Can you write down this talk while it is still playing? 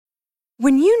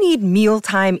When you need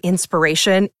mealtime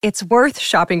inspiration, it's worth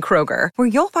shopping Kroger, where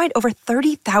you'll find over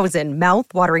 30,000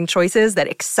 mouth-watering choices that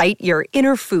excite your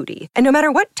inner foodie. And no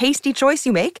matter what tasty choice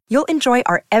you make, you'll enjoy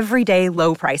our everyday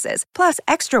low prices, plus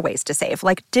extra ways to save,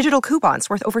 like digital coupons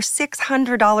worth over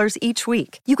 $600 each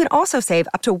week. You can also save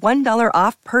up to $1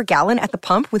 off per gallon at the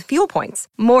pump with fuel points.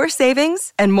 More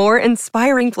savings and more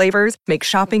inspiring flavors make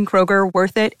shopping Kroger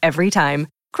worth it every time.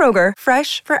 Kroger,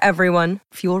 fresh for everyone.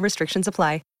 Fuel restrictions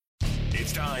apply.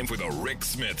 It's time for the Rick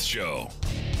Smith Show.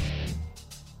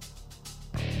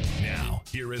 Now,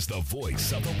 here is the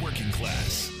voice of the working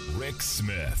class, Rick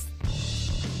Smith.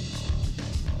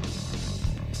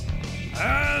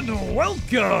 And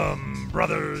welcome,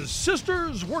 brothers,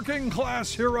 sisters, working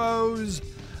class heroes.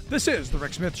 This is the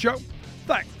Rick Smith Show.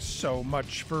 Thanks so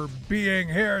much for being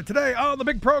here today on the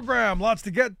big program. Lots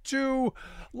to get to,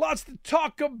 lots to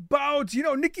talk about. You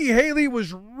know, Nikki Haley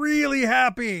was really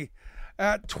happy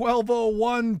at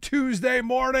 12:01 Tuesday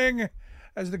morning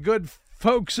as the good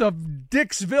folks of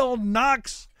Dixville,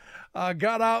 Knox,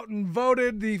 got out and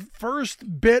voted the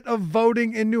first bit of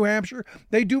voting in New Hampshire.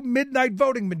 They do midnight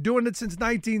voting, been doing it since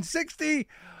 1960,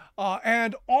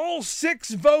 and all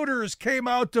 6 voters came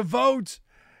out to vote,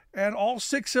 and all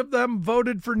 6 of them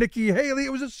voted for Nikki Haley.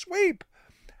 It was a sweep.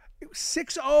 It was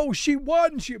 6-0. She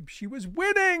won. She was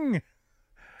winning.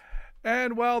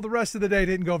 And, well, the rest of the day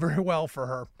didn't go very well for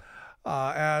her.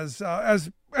 As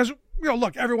you know,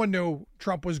 look, everyone knew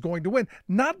Trump was going to win,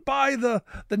 not by the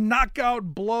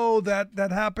knockout blow that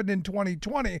happened in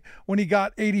 2020 when he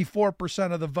got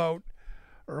 84% of the vote,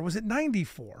 or was it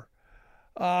 94?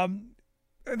 I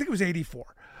think it was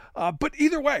 84. But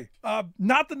either way,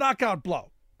 not the knockout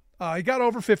blow. He got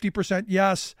over 50%,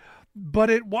 yes, but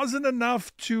it wasn't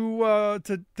enough to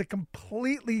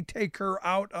completely take her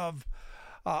out of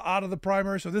the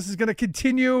primary. So this is going to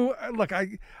continue. Look,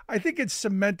 I think it's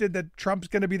cemented that Trump's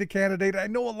going to be the candidate. I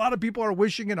know a lot of people are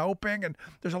wishing and hoping, and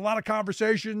there's a lot of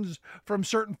conversations from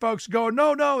certain folks going,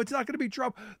 no, it's not going to be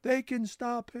Trump. They can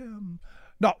stop him.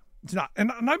 No, it's not.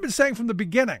 And I've been saying from the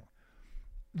beginning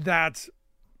that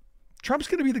Trump's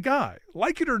going to be the guy.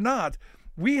 Like it or not,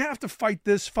 we have to fight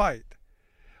this fight.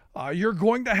 You're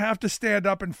going to have to stand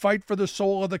up and fight for the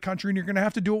soul of the country, and you're going to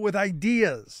have to do it with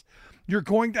ideas. You're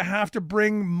going to have to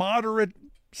bring moderate,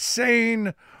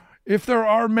 sane, if there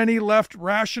are many left,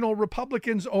 rational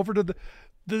Republicans over to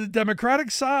the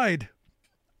Democratic side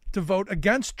to vote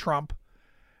against Trump.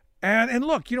 And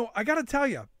look, you know, I got to tell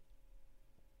you,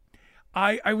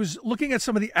 I was looking at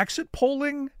some of the exit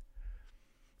polling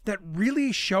that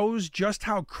really shows just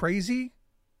how crazy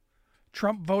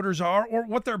Trump voters are, or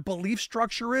what their belief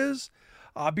structure is.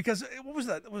 Because what was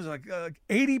that? It was like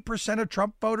 80% of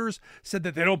Trump voters said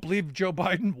that they don't believe Joe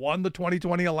Biden won the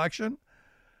 2020 election.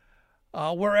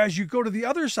 Whereas you go to the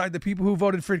other side, the people who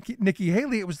voted for Nikki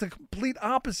Haley, it was the complete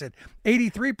opposite.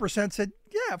 83% said,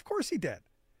 yeah, of course he did.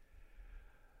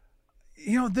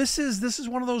 You know, this is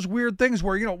one of those weird things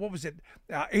where, you know, what was it?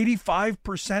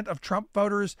 85% of Trump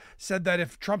voters said that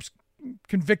if Trump's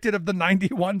convicted of the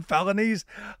 91 felonies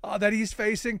that he's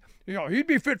facing, you know, he'd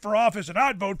be fit for office and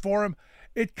I'd vote for him.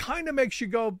 It kind of makes you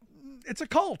go, it's a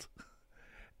cult.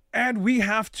 And we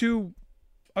have to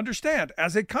understand,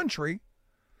 as a country,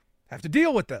 have to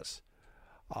deal with this.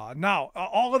 Now,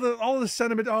 all of the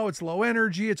sentiment, oh, it's low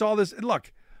energy, it's all this.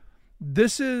 Look,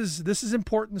 this is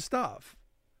important stuff.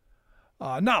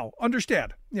 Now,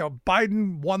 understand, you know,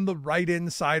 Biden won the write-in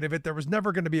side of it. There was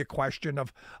never going to be a question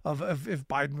of if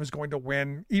Biden was going to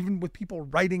win, even with people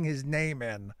writing his name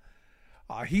in.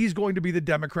 He's going to be the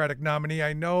Democratic nominee.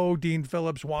 I know Dean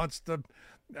Phillips wants to.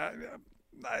 I'm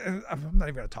not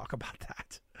even going to talk about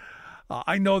that.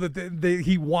 I know that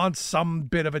he wants some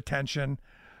bit of attention.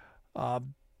 Not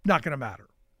going to matter.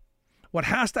 What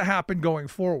has to happen going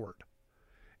forward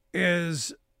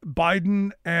is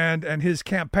Biden and his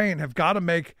campaign have got to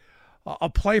make a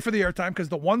play for the airtime, because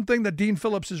the one thing that Dean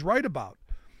Phillips is right about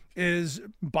is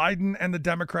Biden and the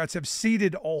Democrats have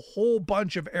ceded a whole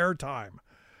bunch of airtime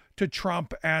to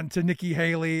Trump and to Nikki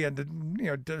Haley and to, you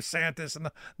know, DeSantis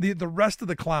and the rest of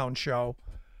the clown show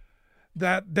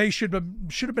that they should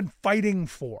have been fighting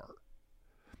for.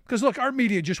 Because look, our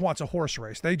media just wants a horse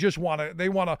race. They just want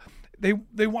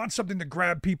something to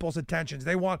grab people's attentions.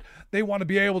 They want to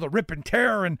be able to rip and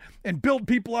tear and build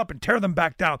people up and tear them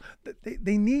back down.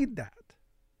 They need that.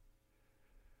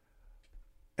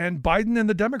 And Biden and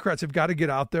the Democrats have got to get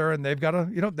out there, and they've got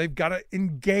to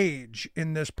engage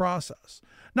in this process.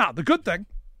 Now, the good thing,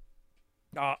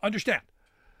 understand,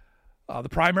 the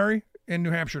primary in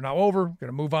New Hampshire now over. Going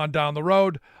to move on down the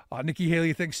road. Nikki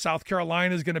Haley thinks South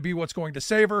Carolina is going to be what's going to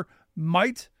save her.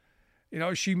 Might. You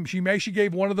know, she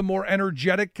gave one of the more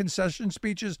energetic concession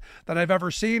speeches that I've ever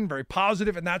seen, very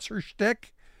positive, and that's her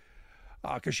shtick,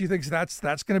 because she thinks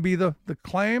that's going to be the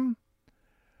claim.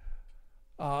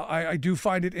 I do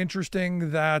find it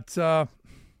interesting that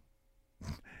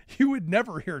you would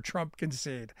never hear Trump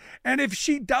concede. And if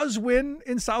she does win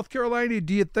in South Carolina,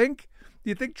 do you think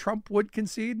Trump would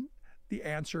concede? The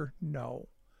answer, no.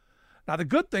 Now, the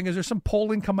good thing is there's some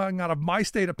polling coming out of my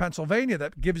state of Pennsylvania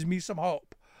that gives me some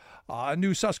hope. A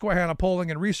new Susquehanna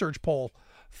polling and research poll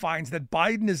finds that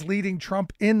Biden is leading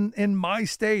Trump in my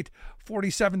state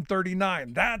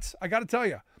 47-39. That's, I got to tell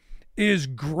you, is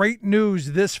great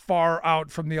news this far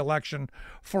out from the election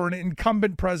for an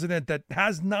incumbent president that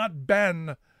has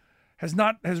really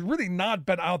not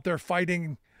been out there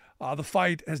fighting the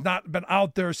fight, has not been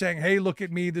out there saying, hey, look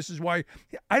at me, this is why.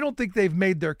 I don't think they've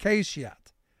made their case yet.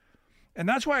 And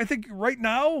that's why I think right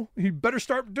now, you better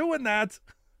start doing that.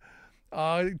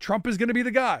 Trump is going to be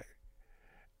the guy.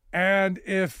 And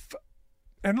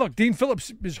look, Dean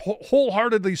Phillips is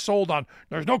wholeheartedly sold on,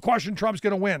 there's no question Trump's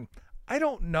going to win. I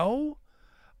don't know.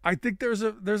 I think there's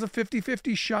a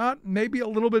 50-50 shot, maybe a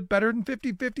little bit better than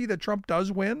 50-50 that Trump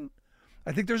does win.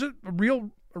 I think there's a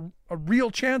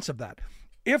real chance of that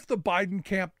if the Biden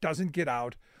camp doesn't get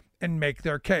out and make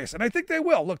their case. And I think they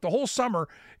will. Look, the whole summer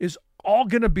is all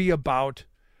going to be about,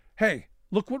 hey,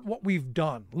 look what we've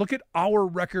done. Look at our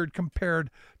record compared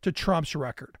to Trump's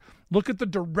record. Look at the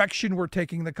direction we're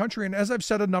taking the country. And as I've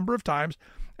said a number of times,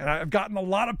 and I've gotten a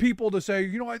lot of people to say,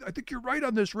 you know, I think you're right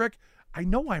on this, Rick. I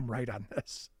know I'm right on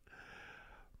this.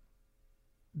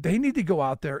 They need to go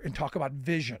out there and talk about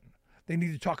vision. They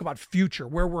need to talk about future,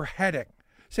 where we're heading.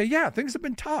 Say, yeah, things have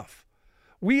been tough.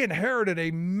 We inherited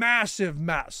a massive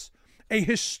mess, a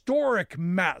historic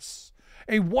mess,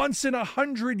 a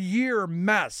once-in-a-100-year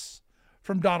mess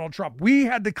from Donald Trump. We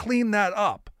had to clean that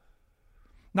up.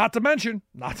 Not to mention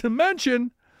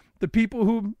the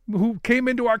people who came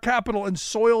into our Capitol and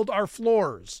soiled our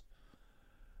floors.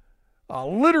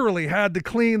 Literally had to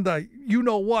clean the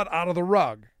you-know-what out of the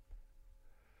rug.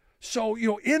 So,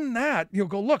 in that,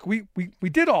 go, look, we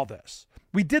did all this.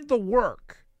 We did the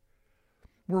work.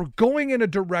 We're going in a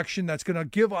direction that's going to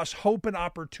give us hope and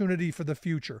opportunity for the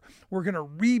future. We're going to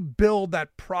rebuild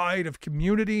that pride of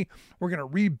community. We're going to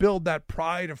rebuild that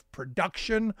pride of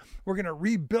production. We're going to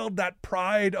rebuild that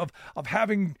pride of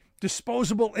having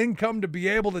disposable income to be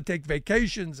able to take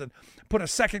vacations and put a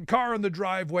second car in the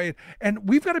driveway. And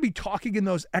we've got to be talking in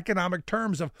those economic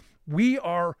terms of we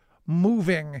are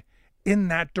moving in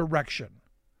that direction.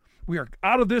 We are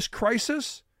out of this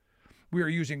crisis. We are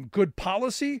using good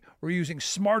policy. We're using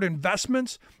smart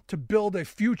investments to build a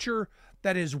future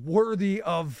that is worthy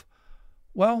of,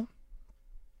 well,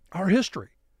 our history.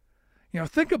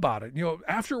 Think about it.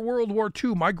 After World War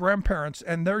II, my grandparents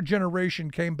and their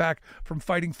generation came back from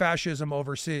fighting fascism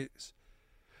overseas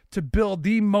to build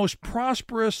the most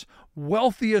prosperous,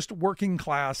 wealthiest working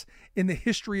class in the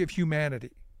history of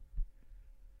humanity.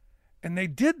 And they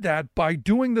did that by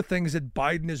doing the things that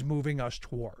Biden is moving us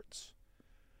towards.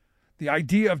 The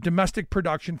idea of domestic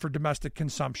production for domestic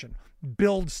consumption.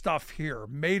 Build stuff here,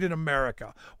 made in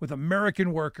America, with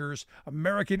American workers,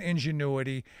 American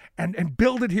ingenuity, and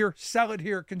build it here, sell it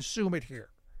here, consume it here.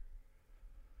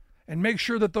 And make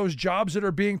sure that those jobs that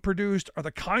are being produced are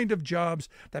the kind of jobs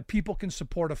that people can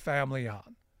support a family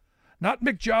on. Not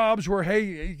McJobs where,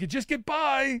 hey, you can just get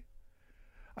by.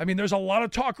 I mean, there's a lot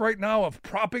of talk right now of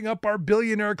propping up our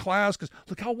billionaire class because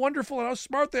look how wonderful and how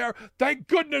smart they are. Thank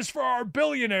goodness for our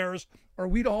billionaires, or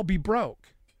we'd all be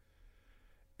broke.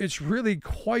 It's really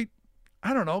quite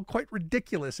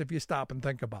ridiculous if you stop and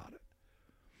think about it.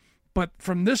 But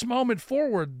from this moment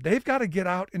forward, they've got to get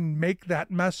out and make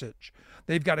that message.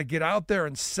 They've got to get out there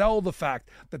and sell the fact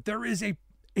that there is a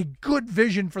good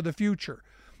vision for the future.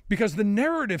 Because the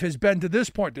narrative has been to this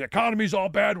point, the economy's all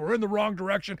bad, we're in the wrong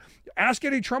direction. Ask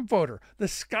any Trump voter. The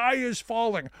sky is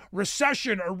falling.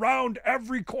 Recession around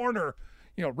every corner,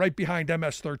 right behind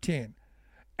MS-13.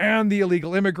 And the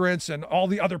illegal immigrants and all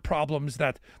the other problems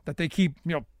that they keep,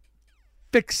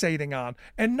 fixating on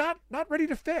and not ready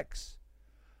to fix.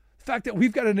 The fact that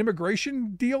we've got an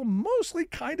immigration deal mostly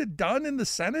kind of done in the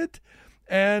Senate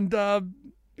and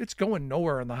it's going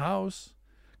nowhere in the House.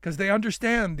 Because they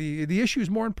understand the issue is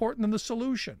more important than the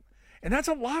solution. And that's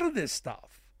a lot of this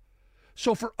stuff.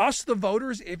 So for us, the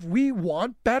voters, if we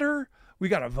want better, we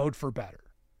got to vote for better.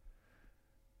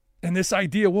 And this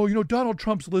idea, well, Donald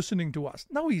Trump's listening to us.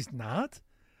 No, he's not.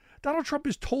 Donald Trump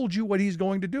has told you what he's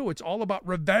going to do. It's all about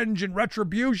revenge and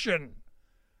retribution.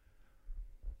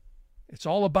 It's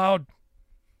all about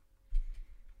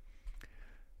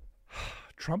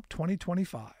Trump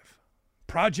 2025.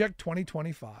 Project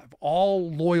 2025,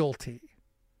 all loyalty,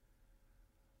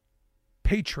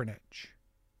 patronage,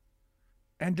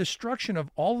 and destruction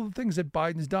of all of the things that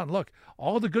Biden's done. Look,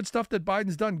 all of the good stuff that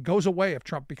Biden's done goes away if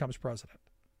Trump becomes president.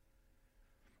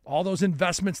 All those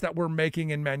investments that we're making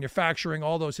in manufacturing,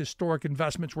 all those historic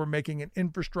investments we're making in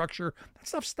infrastructure, that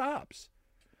stuff stops.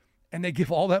 And they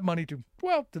give all that money to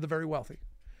the very wealthy.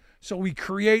 So we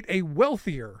create a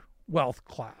wealthier wealth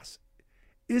class.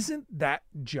 Isn't that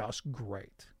just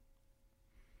great?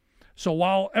 So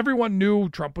while everyone knew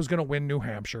Trump was going to win New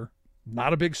Hampshire,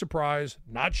 not a big surprise,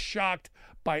 not shocked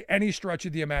by any stretch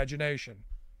of the imagination,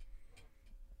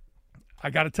 I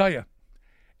got to tell you,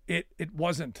 it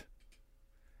wasn't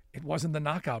the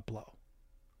knockout blow.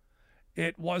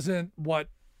 It wasn't what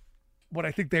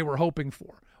I think they were hoping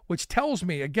for, which tells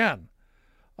me, again,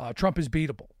 Trump is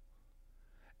beatable.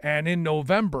 And in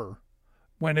November,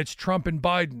 when it's Trump and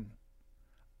Biden,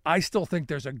 I still think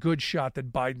there's a good shot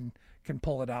that Biden can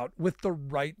pull it out with the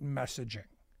right messaging.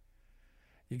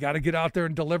 You got to get out there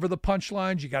and deliver the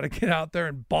punchlines. You got to get out there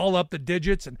and ball up the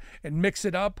digits and mix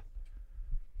it up.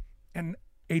 And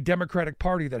a Democratic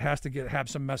Party that has to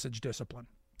have some message discipline.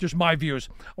 Just my views.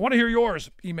 I want to hear yours.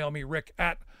 Email me,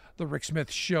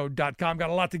 rick@thericksmithshow.com.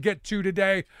 Got a lot to get to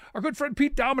today. Our good friend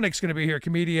Pete Dominic's going to be here,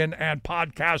 comedian and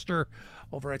podcaster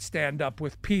over at Stand Up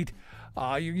with Pete.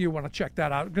 You want to check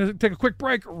that out. I'm going to take a quick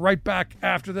break. Right back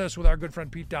after this with our good friend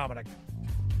Pete Dominic.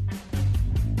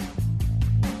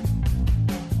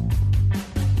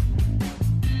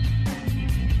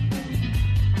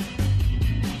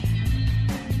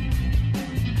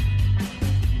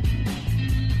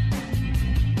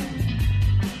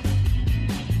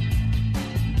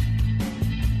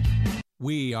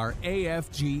 We are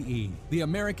AFGE, the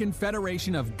American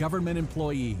Federation of Government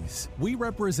Employees. We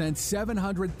represent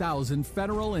 700,000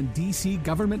 federal and D.C.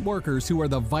 government workers who are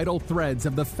the vital threads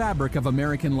of the fabric of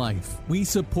American life. We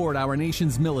support our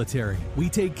nation's military. We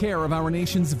take care of our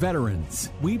nation's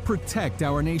veterans. We protect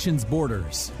our nation's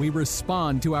borders. We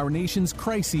respond to our nation's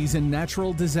crises and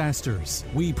natural disasters.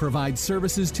 We provide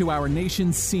services to our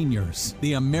nation's seniors.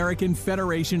 The American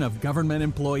Federation of Government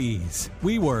Employees.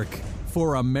 We work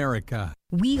for America.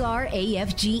 We are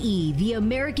AFGE, the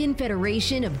American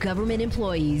Federation of Government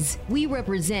Employees. We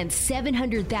represent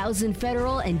 700,000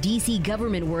 federal and D.C.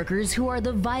 government workers who are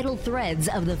the vital threads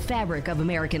of the fabric of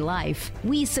American life.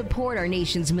 We support our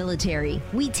nation's military.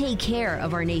 We take care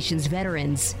of our nation's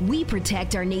veterans. We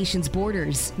protect our nation's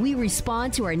borders. We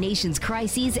respond to our nation's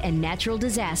crises and natural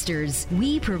disasters.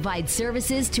 We provide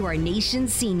services to our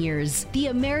nation's seniors. The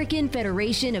American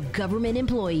Federation of Government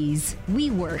Employees.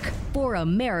 We work for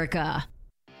America.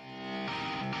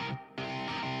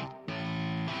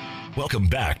 Welcome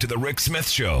back to the Rick Smith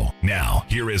Show. Now,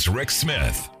 here is Rick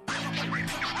Smith. So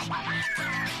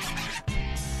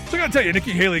I got to tell you,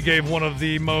 Nikki Haley gave one of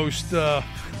the most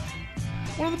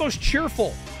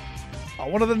cheerful,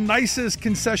 one of the nicest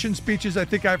concession speeches I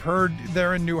think I've heard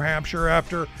there in New Hampshire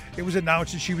after it was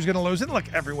announced that she was going to lose. And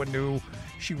look, everyone knew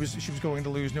she was going to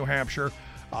lose New Hampshire.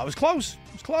 It was close.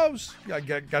 It was close. Got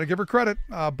to give her credit.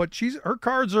 But her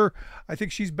cards are, I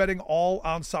think she's betting all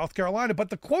on South Carolina. But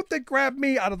the quote that grabbed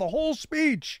me out of the whole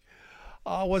speech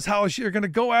was how you're going to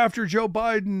go after Joe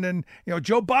Biden. And,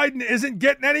 Joe Biden isn't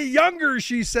getting any younger,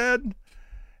 she said.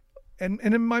 And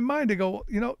in my mind, I go,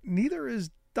 neither is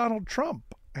Donald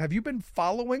Trump. Have you been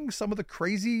following some of the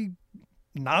crazy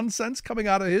nonsense coming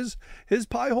out of his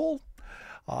pie hole?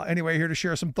 Anyway, here to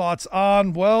share some thoughts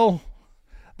on, the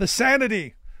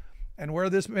sanity and where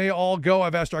this may all go.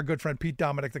 I've asked our good friend Pete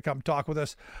Dominic to come talk with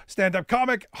us. Stand-up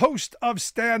comic, host of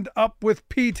Stand Up with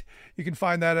Pete. You can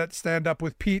find that at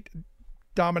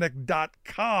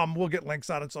standupwithpetedominic.com. We'll get links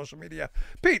out on social media.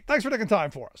 Pete, thanks for taking time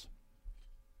for us.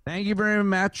 Thank you very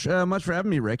much for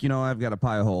having me, Rick. I've got a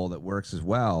pie hole that works as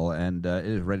well, and it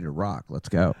is ready to rock. Let's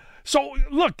go. So,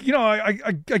 look,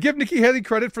 I give Nikki Haley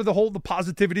credit for the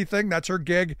positivity thing. That's her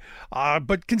gig.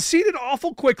 But conceded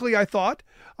awful quickly, I thought.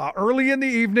 Early in the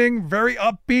evening, very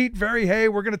upbeat, very, hey,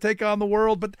 we're going to take on the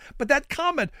world. But that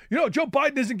comment, Joe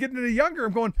Biden isn't getting any younger.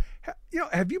 I'm going,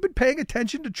 have you been paying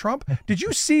attention to Trump? Did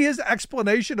you see his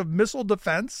explanation of missile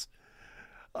defense?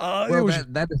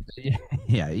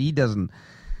 He doesn't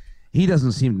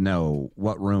seem to know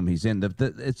what room he's in.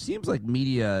 It seems like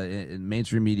media,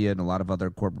 mainstream media and a lot of other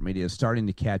corporate media is starting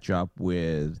to catch up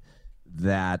with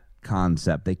that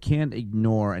concept. They can't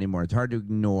ignore anymore. It's hard to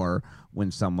ignore when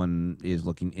someone is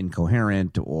looking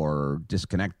incoherent or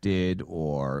disconnected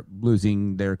or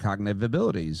losing their cognitive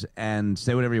abilities. And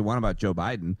say whatever you want about Joe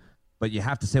Biden, but you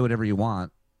have to say whatever you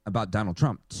want about Donald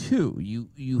Trump too.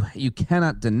 You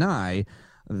cannot deny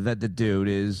that the dude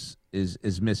is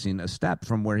is missing a step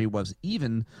from where he was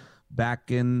even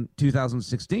back in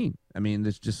 2016. I mean,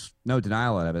 there's just no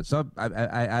denial of it. So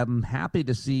I'm happy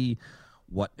to see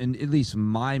what, in at least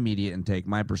my media intake,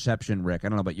 my perception, Rick, I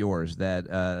don't know about yours,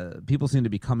 that people seem to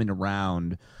be coming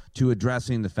around to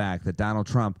addressing the fact that Donald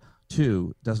Trump,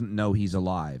 too, doesn't know he's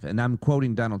alive. And I'm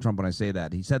quoting Donald Trump when I say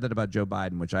that. He said that about Joe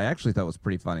Biden, which I actually thought was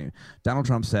pretty funny. Donald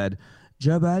Trump said,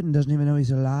 Joe Biden doesn't even know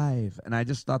he's alive. And I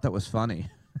just thought that was funny.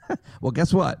 Well,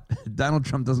 guess what? Donald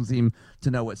Trump doesn't seem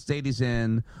to know what state he's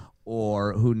in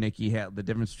or who the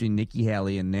difference between Nikki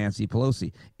Haley and Nancy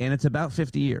Pelosi. And it's about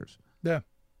 50 years. Yeah.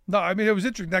 No, I mean, it was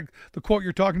interesting. That the quote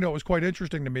you're talking about was quite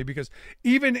interesting to me because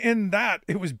even in that,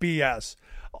 it was BS.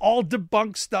 All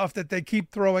debunked stuff that they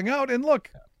keep throwing out. And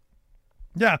look,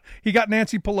 yeah, he got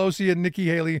Nancy Pelosi and Nikki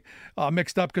Haley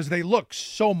mixed up because they look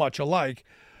so much alike.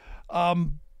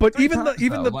 But even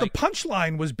the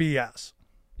punchline was BS.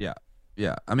 Yeah.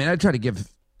 Yeah. I mean,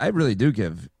 I really do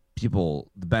give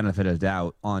people the benefit of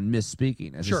doubt on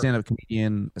misspeaking. As a stand-up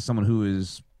comedian, as someone who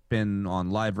has been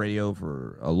on live radio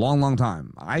for a long, long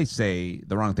time, I say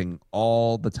the wrong thing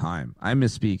all the time. I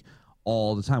misspeak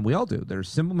all the time. We all do. There's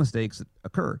simple mistakes that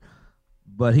occur.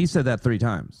 But he said that 3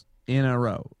 times in a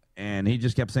row. And he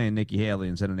just kept saying Nikki Haley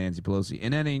instead of Nancy Pelosi.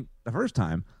 And that ain't the first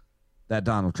time that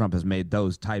Donald Trump has made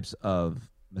those types of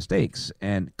mistakes.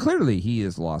 And clearly he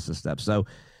has lost a step. So,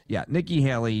 yeah, Nikki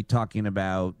Haley talking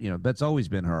about, that's always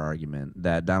been her argument,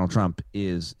 that Donald Trump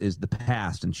is the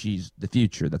past and she's the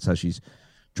future. That's how she's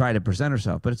tried to present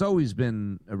herself. But it's always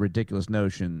been a ridiculous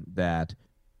notion that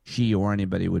she or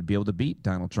anybody would be able to beat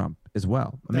Donald Trump as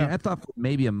well. I mean, I thought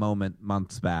maybe a moment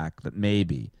months back that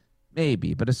maybe.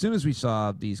 But as soon as we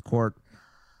saw these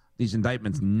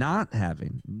indictments not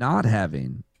having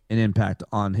an impact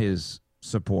on his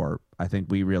support, I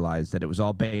think we realized that it was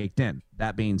all baked in.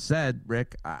 That being said,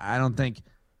 Rick, I don't think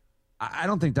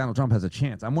Donald Trump has a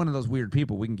chance. I'm one of those weird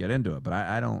people. We can get into it, but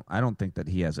I don't think that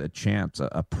he has a chance,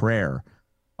 a prayer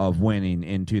of winning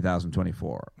in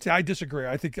 2024. See, I disagree.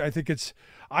 I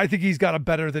think he's got a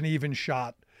better than even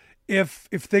shot. If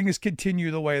things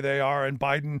continue the way they are and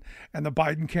Biden and the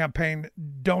Biden campaign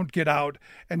don't get out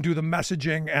and do the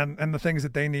messaging and the things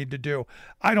that they need to do,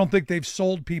 I don't think they've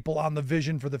sold people on the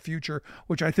vision for the future,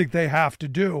 which I think they have to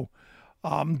do.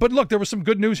 But look, there was some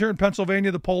good news here in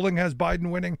Pennsylvania. The polling has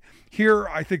Biden winning. Here,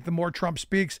 I think the more Trump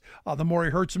speaks, the more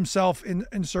he hurts himself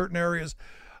in certain areas.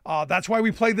 That's why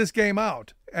we play this game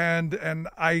out. And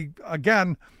I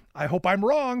hope I'm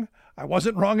wrong. I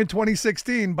wasn't wrong in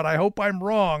 2016, but I hope I'm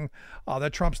wrong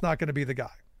that Trump's not going to be the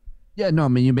guy. Yeah, no, I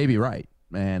mean, you may be right.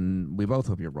 And we both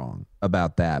hope you're wrong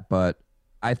about that. But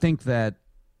I think that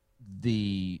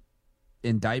the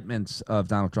indictments of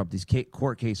Donald Trump, these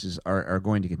court cases are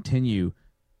going to continue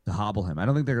to hobble him. I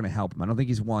don't think they're going to help him. I don't think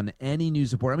he's won any new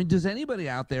support. I mean, does anybody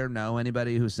out there know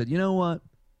anybody who said, you know what,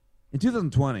 in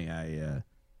 2020,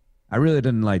 I really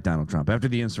didn't like Donald Trump after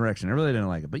the insurrection. I really didn't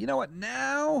like it. But you know what?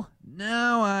 Now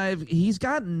he's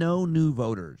got no new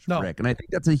voters, Rick. And I think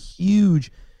that's a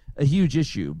huge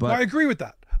issue. But I agree with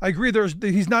that. I agree.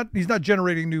 He's not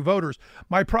generating new voters.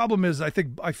 My problem is I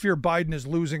fear Biden is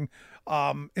losing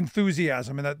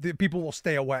enthusiasm and that the people will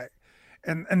stay away.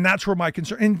 And that's where my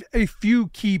concern in a few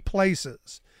key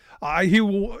places. He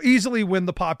will easily win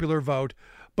the popular vote.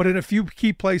 But in a few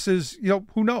key places,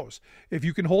 who knows? If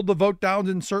you can hold the vote down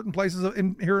in certain places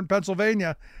here in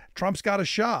Pennsylvania, Trump's got a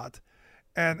shot.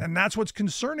 And that's what's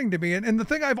concerning to me. And the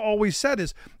thing I've always said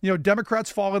is,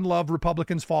 Democrats fall in love,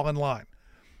 Republicans fall in line.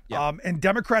 Yeah. And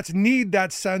Democrats need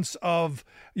that sense of,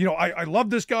 I love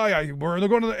this guy. We're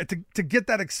going to get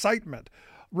that excitement.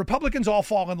 Republicans all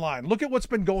fall in line. Look at what's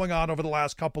been going on over the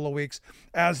last couple of weeks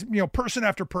as, person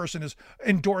after person is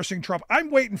endorsing Trump.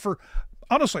 I'm waiting for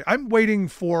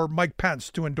Mike Pence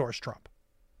to endorse Trump.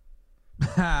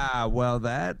 Well,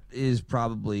 that is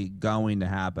probably going to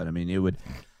happen. I mean,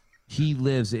 he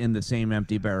lives in the same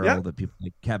empty barrel that people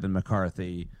like Kevin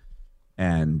McCarthy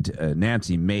and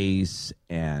Nancy Mace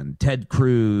and Ted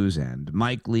Cruz and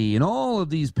Mike Lee and all of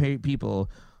these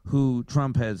people who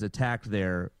Trump has attacked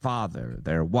their father,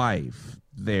 their wife,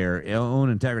 their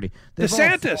own integrity.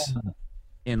 DeSantis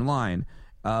in line.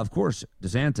 Of course,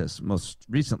 DeSantis most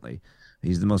recently.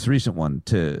 He's the most recent one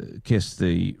to kiss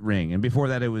the ring. And before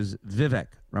that, it was Vivek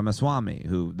Ramaswamy,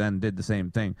 who then did the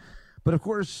same thing. But of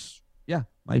course,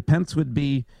 Mike Pence would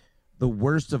be the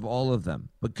worst of all of them.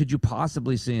 But could you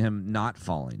possibly see him not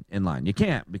falling in line? You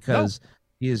can't, because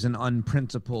he is an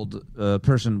unprincipled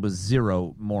person with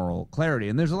zero moral clarity.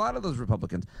 And there's a lot of those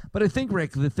Republicans. But I think,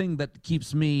 Rick, the thing that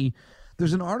keeps me –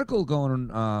 there's an article going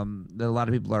that a lot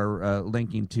of people are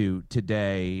linking to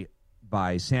today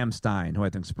by Sam Stein, who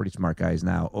I think is a pretty smart guy, is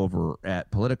now over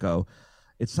at Politico.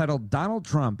 It's titled, Donald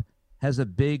Trump has a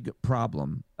big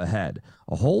problem ahead.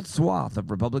 A whole swath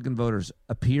of Republican voters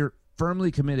appear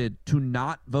firmly committed to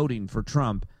not voting for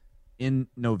Trump in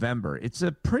November. It's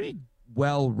a pretty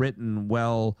well-written,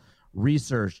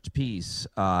 well-researched piece,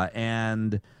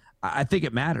 and I think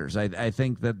it matters. I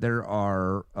think that there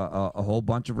are a whole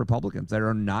bunch of Republicans that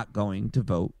are not going to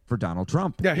vote for Donald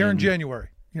Trump. Yeah, here in January.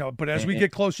 But as we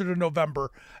get closer to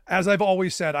November, as I've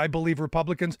always said, I believe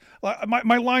Republicans,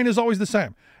 my line is always the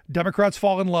same. Democrats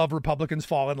fall in love, Republicans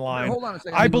fall in line. Hold on a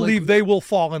second. I believe they will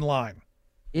fall in line.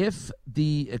 If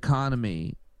the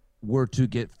economy were to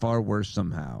get far worse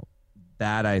somehow,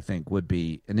 that I think would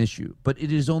be an issue. But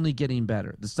it is only getting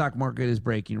better. The stock market is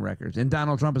breaking records, and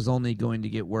Donald Trump is only going to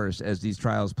get worse as these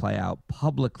trials play out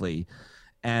publicly.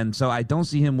 And so I don't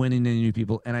see him winning any new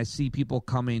people, and I see people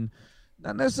coming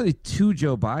not necessarily to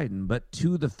Joe Biden, but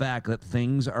to the fact that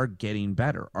things are getting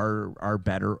better, are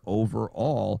better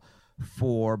overall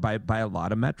by a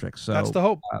lot of metrics. So that's the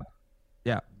hope.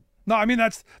 Yeah. No, I mean,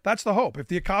 that's the hope. If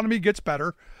the economy gets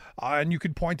better, and you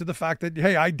could point to the fact that,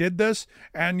 hey, I did this,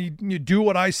 and you do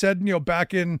what I said, back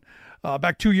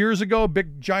 2 years ago,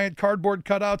 big giant cardboard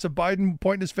cutouts of Biden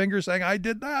pointing his finger saying, I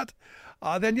did that,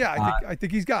 then yeah, I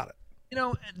think he's got it.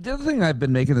 The other thing I've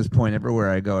been making this point everywhere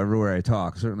I go, everywhere I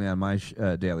talk, certainly on my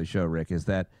daily show, Rick, is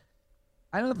that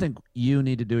I don't think you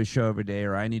need to do a show every day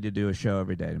or I need to do a show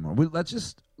every day anymore. Let's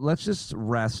just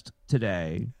rest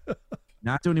today,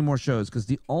 not do any more shows, because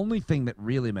the only thing that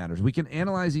really matters, we can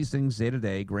analyze these things day to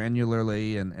day,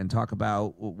 granularly, and talk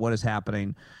about what is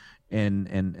happening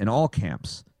in all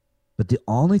camps. But the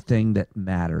only thing that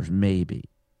matters maybe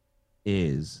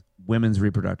is women's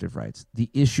reproductive rights, the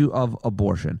issue of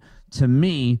abortion. To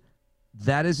me,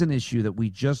 that is an issue that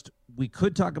we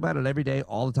could talk about it every day,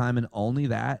 all the time, and only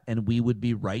that, and we would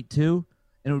be right to,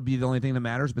 and it would be the only thing that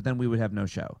matters, but then we would have no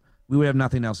show. We would have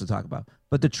nothing else to talk about.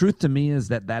 But the truth to me is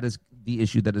that is the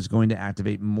issue that is going to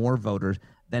activate more voters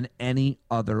than any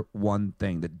other one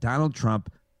thing, that Donald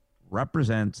Trump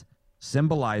represents,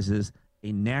 symbolizes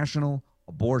a national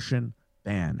abortion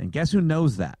ban. And guess who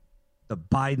knows that? The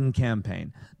Biden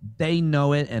campaign. They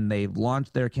know it, and they've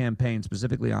launched their campaign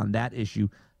specifically on that issue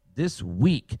this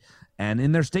week. And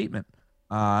in their statement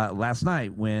last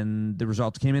night, when the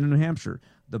results came in New Hampshire,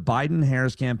 the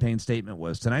Biden-Harris campaign statement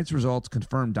was, tonight's results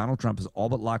confirm Donald Trump has all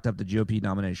but locked up the GOP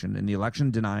nomination, and the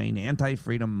election-denying,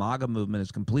 anti-freedom MAGA movement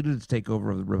has completed its takeover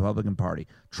of the Republican Party.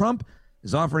 Trump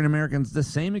is offering Americans the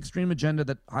same extreme agenda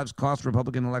that has cost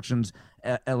Republican elections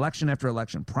election after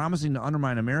election, promising to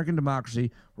undermine American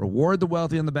democracy, reward the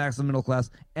wealthy on the backs of the middle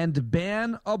class, and to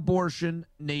ban abortion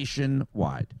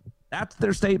nationwide. That's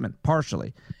their statement,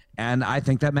 partially. And I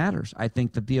think that matters. I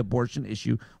think that the abortion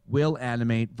issue will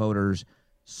animate voters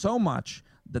so much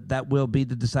that will be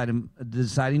the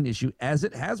deciding issue, as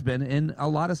it has been in a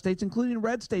lot of states, including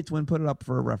red states, when put it up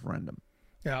for a referendum.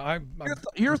 Yeah,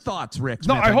 your thoughts, Rick?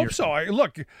 No, Smith, I hope so.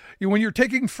 Look, when you're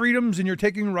taking freedoms and you're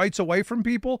taking rights away from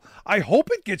people, I hope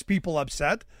it gets people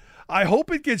upset. I hope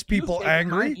it gets people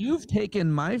angry. You've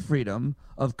taken my freedom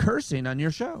of cursing on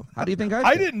your show. How do you think I did?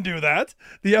 I didn't do that.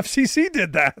 The FCC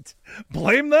did that.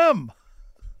 Blame them.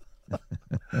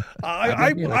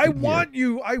 I want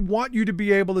you to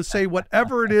be able to say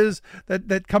whatever it is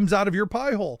that comes out of your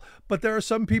pie hole. But there are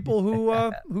some people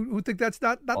who think that's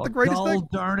not the greatest thing.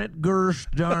 Darn it, Gersh,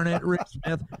 darn it, Rick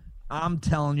Smith. I'm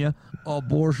telling you,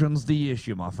 abortion's the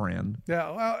issue, my friend.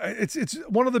 Yeah, well, it's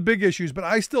one of the big issues, but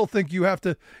I still think you have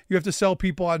to sell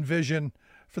people on vision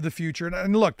for the future.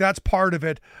 And look, that's part of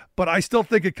it, but I still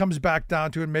think it comes back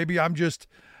down to it. Maybe I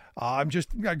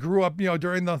grew up,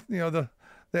 during the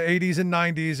 80s and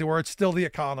 90s, where it's still the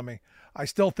economy. I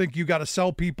still think you got to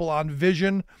sell people on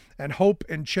vision and hope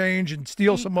and change and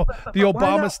steal some of the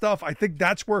Obama stuff. I think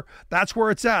that's where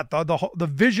it's at. The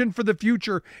vision for the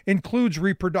future includes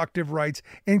reproductive rights,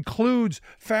 includes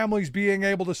families being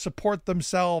able to support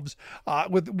themselves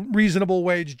with reasonable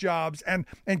wage jobs, and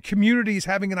communities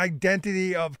having an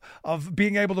identity of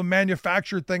being able to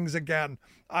manufacture things again.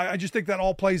 I just think that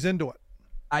all plays into it.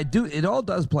 I do. It all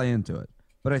does play into it,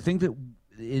 but I think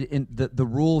that the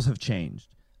rules have changed.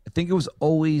 I think it was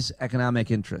always economic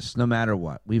interests, no matter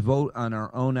what. We vote on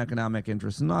our own economic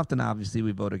interests, and often, obviously,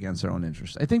 we vote against our own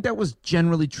interests. I think that was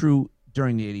generally true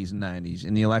during the 80s and 90s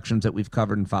in the elections that we've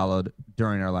covered and followed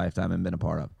during our lifetime and been a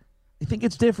part of. I think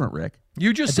it's different, Rick.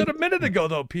 You just said a minute ago,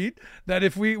 though, Pete, that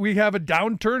if we have a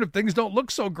downturn, if things don't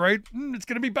look so great, it's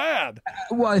going to be bad.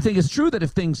 Well, I think it's true that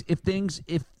if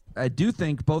I do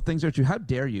think both things are true. How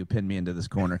dare you pin me into this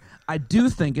corner? I do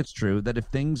think it's true that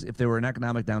if there were an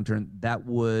economic downturn, that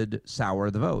would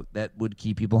sour the vote, that would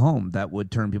keep people home, that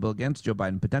would turn people against Joe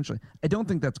Biden potentially. I don't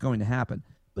think that's going to happen.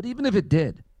 But even if it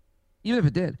did,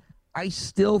 I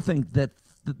still think that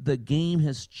the game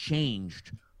has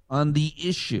changed on the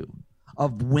issue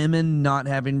of women not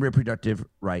having reproductive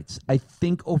rights. I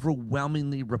think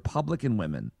overwhelmingly Republican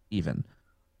women even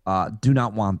do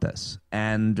not want this.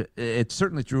 And it's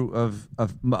certainly true of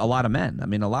a lot of men. I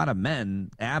mean, a lot of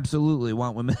men absolutely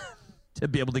want women to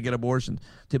be able to get abortions,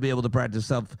 to be able to practice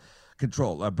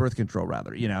self-control, birth control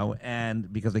rather,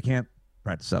 and because they can't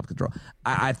practice self-control.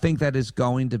 I think that is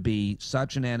going to be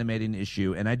such an animating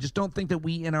issue, and I just don't think that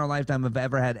we in our lifetime have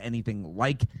ever had anything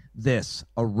like this,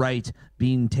 a right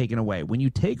being taken away. When you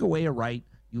take away a right,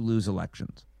 you lose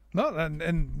elections. No,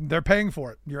 and they're paying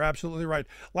for it. You're absolutely right.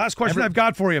 Last question I've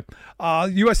got for you.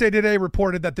 USA Today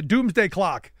reported that the doomsday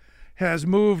clock has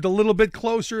moved a little bit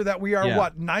closer, that we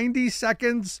are, 90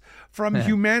 seconds from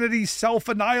humanity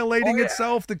self-annihilating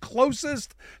itself, the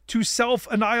closest to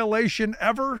self-annihilation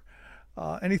ever.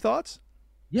 Any thoughts?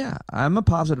 Yeah, I'm a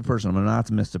positive person. I'm an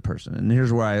optimistic person. And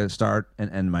here's where I start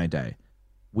and end my day.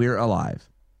 We're alive.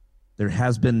 There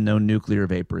has been no nuclear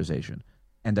vaporization.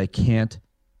 And I can't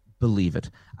believe it.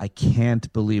 I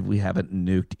can't believe we haven't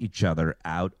nuked each other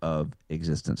out of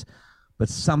existence. But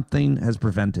something has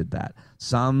prevented that.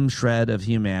 Some shred of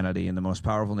humanity in the most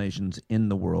powerful nations in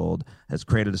the world has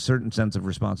created a certain sense of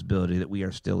responsibility that we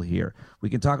are still here.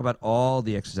 We can talk about all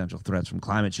the existential threats, from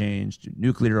climate change to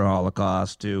nuclear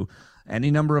holocaust to any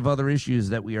number of other issues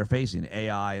that we are facing,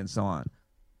 AI and so on.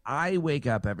 I wake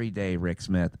up every day, Rick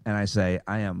Smith, and I say,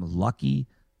 I am lucky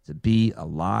to be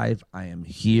alive. I am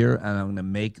here, and I'm going to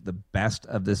make the best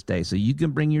of this day. So you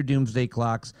can bring your doomsday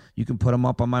clocks. You can put them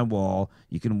up on my wall.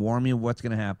 You can warn me of what's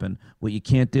going to happen. What you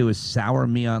can't do is sour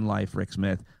me on life, Rick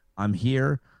Smith. I'm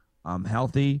here. I'm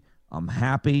healthy. I'm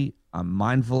happy. I'm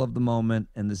mindful of the moment,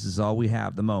 and this is all we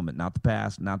have, the moment, not the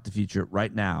past, not the future,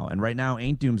 right now. And right now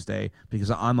ain't doomsday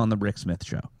because I'm on the Rick Smith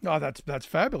Show. Oh, that's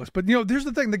fabulous. But, here's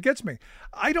the thing that gets me.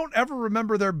 I don't ever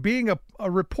remember there being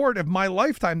a report of my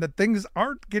lifetime that things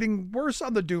aren't getting worse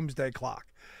on the doomsday clock.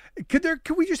 Could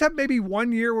we just have maybe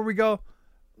 1 year where we go,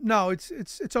 no,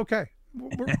 it's okay.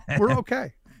 We're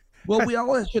okay. Well,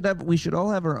 we should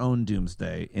all have our own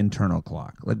doomsday internal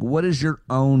clock. Like, what is your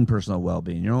own personal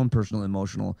well-being, your own personal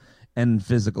emotional and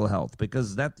physical health?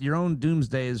 Because your own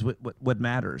doomsday is what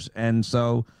matters. And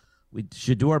so we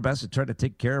should do our best to try to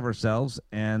take care of ourselves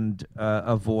and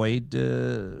avoid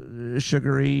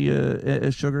sugar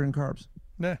and carbs.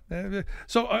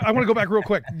 So I want to go back real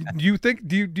quick. Do you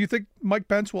think Mike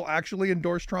Pence will actually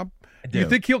endorse Trump? Do you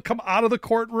think he'll come out of the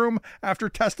courtroom after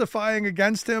testifying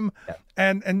against him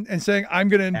and saying, I'm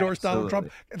going to endorse Donald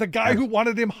Trump, the guy who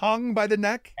wanted him hung by the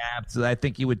neck? Absolutely. I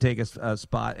think he would take a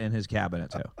spot in his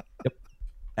cabinet too. Yep.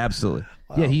 Absolutely.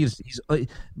 Wow. Yeah, he's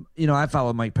I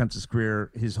followed Mike Pence's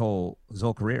career, his whole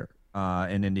career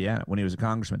in Indiana when he was a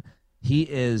congressman. He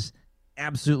is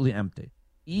absolutely empty.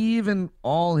 Even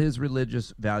all his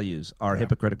religious values are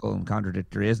hypocritical and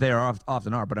contradictory, as they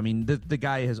often are. But I mean, the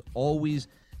guy has always.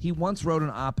 He once wrote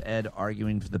an op-ed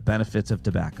arguing for the benefits of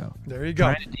tobacco. There you go.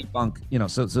 Trying to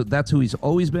debunk, so that's who he's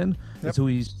always been. That's who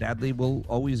he sadly will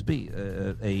always be,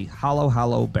 a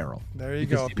hollow barrel. There you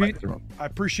go. Pete, I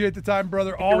appreciate the time,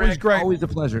 brother. Always great. Always a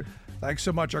pleasure. Thanks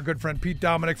so much, our good friend Pete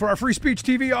Dominick. For our Free Speech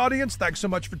TV audience, thanks so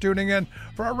much for tuning in.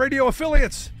 For our radio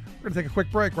affiliates, we're going to take a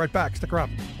quick break. Right back. Stick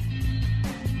around.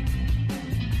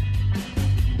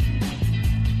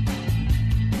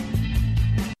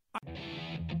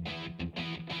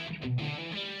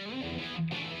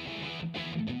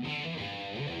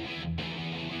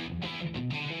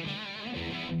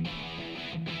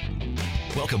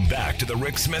 Welcome back to the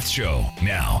Rick Smith Show.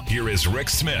 Now, here is Rick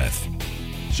Smith.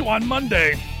 So on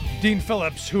Monday, Dean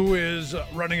Phillips, who is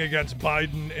running against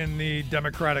Biden in the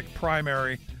Democratic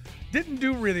primary, didn't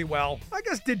do really well. I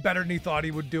guess did better than he thought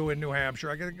he would do in New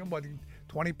Hampshire. I guess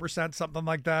 20%, something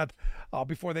like that,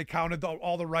 before they counted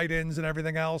all the write-ins and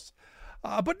everything else.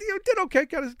 But did okay.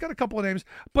 Got a couple of names.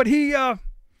 But he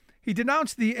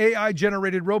denounced the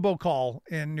AI-generated robocall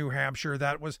in New Hampshire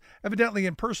that was evidently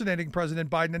impersonating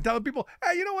President Biden and telling people,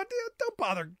 hey, you know what? Don't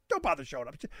bother showing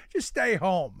up. Just stay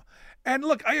home. And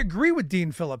look, I agree with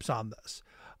Dean Phillips on this.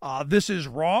 This is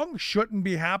wrong. Shouldn't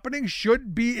be happening.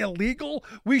 Should be illegal.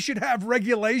 We should have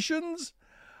regulations.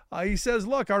 He says,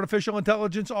 look, artificial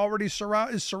intelligence already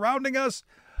is surrounding us.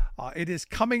 It is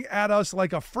coming at us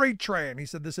like a freight train. He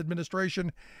said this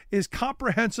administration is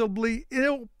comprehensively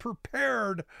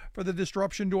ill-prepared for the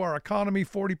disruption to our economy.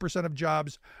 40% of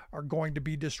jobs are going to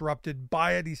be disrupted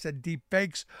by it. He said deep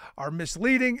fakes are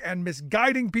misleading and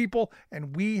misguiding people,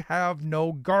 and we have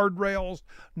no guardrails,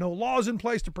 no laws in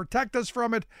place to protect us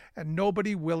from it, and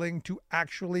nobody willing to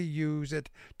actually use it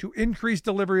to increase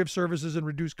delivery of services and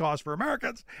reduce costs for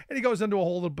Americans. And he goes into a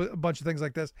whole bunch of things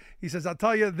like this. He says, I'll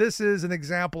tell you, this is an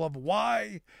example of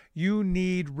why you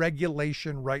need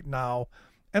regulation right now.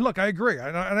 And look, I agree.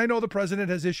 And I know the president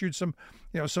has issued some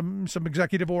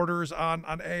executive orders on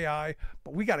AI,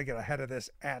 but we got to get ahead of this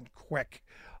and quick.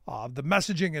 The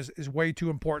messaging is way too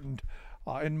important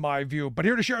in my view. But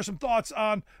here to share some thoughts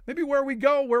on maybe where we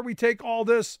go, where we take all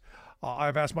this.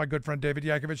 I've asked my good friend David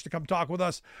Yankovich to come talk with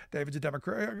us. David's a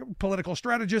Democrat political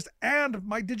strategist and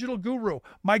my digital guru,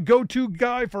 my go-to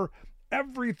guy for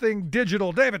everything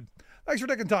digital. David, thanks for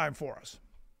taking time for us.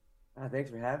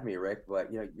 Thanks for having me, Rick.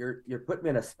 But you're putting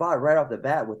me in a spot right off the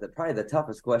bat with probably the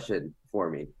toughest question for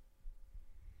me,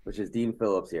 which is Dean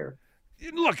Phillips here.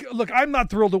 Look, I'm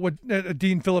not thrilled at what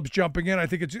Dean Phillips jumping in. I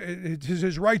think it's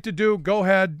his right to do. Go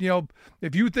ahead.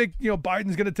 If you think,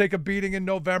 Biden's going to take a beating in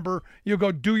November, you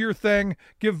go do your thing,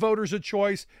 give voters a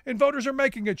choice, and voters are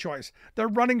making a choice. They're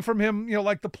running from him,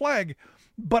 like the plague.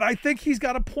 But I think he's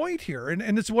got a point here,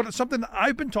 and it's something that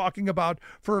I've been talking about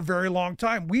for a very long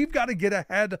time. We've got to get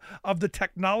ahead of the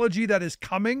technology that is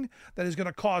coming, that is going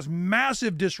to cause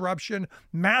massive disruption,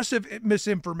 massive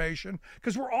misinformation,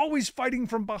 because we're always fighting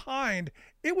from behind.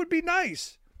 It would be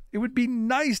nice. It would be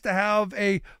nice to have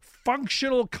a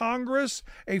functional Congress,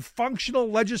 a functional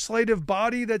legislative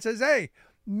body that says, hey,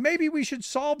 maybe we should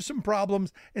solve some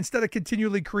problems instead of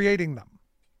continually creating them.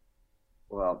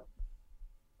 Well,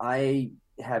 I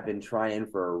have been trying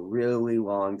for a really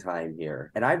long time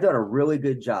here, and I've done a really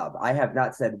good job. I have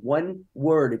not said one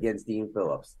word against Dean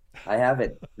Phillips. I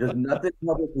haven't. There's nothing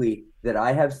publicly that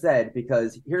I have said,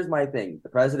 because here's my thing. The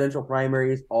presidential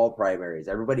primaries, all primaries,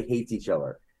 everybody hates each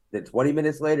other. Then 20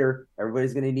 minutes later,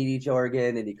 everybody's going to need each other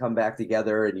again, and you come back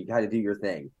together and you kind of do your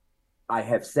thing. I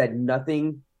have said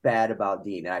nothing bad about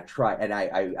Dean, and I try, and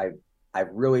I've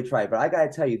really tried, but I got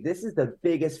to tell you, this is the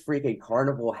biggest freaking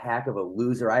carnival hack of a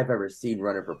loser I've ever seen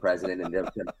running for president in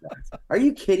Democrats. Are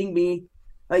you kidding me?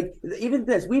 Like, even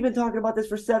this, we've been talking about this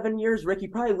for 7 years, Rick. You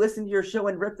probably listened to your show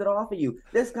and ripped it off of you.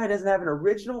 This guy doesn't have an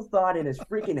original thought in his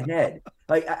freaking head.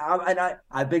 Like,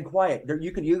 I've been quiet.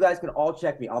 You guys can all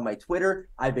check me on my Twitter.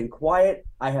 I've been quiet.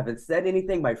 I haven't said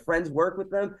anything. My friends work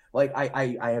with them. Like,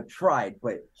 I have tried,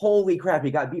 but holy crap,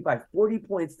 he got beat by 40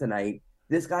 points tonight.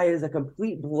 This guy is a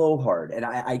complete blowhard, and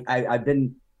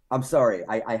I'm sorry,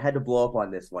 I had to blow up on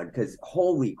this one, because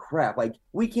holy crap, like,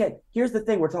 we can't, here's the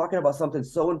thing, we're talking about something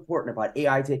so important about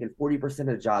AI taking 40% of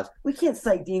the jobs. We can't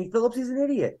cite Dean Phillips, he's an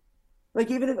idiot.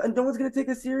 Like, even if no one's going to take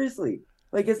us seriously.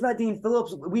 Like, it's not Dean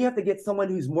Phillips. We have to get someone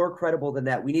who's more credible than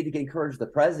that. We need to encourage the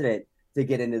president to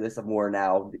get into this more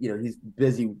now. He's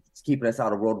busy keeping us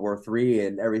out of World War III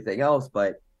and everything else,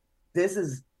 but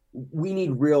we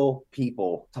need real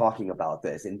people talking about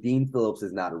this, and Dean Phillips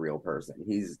is not a real person.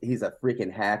 He's a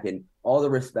freaking hack, and all the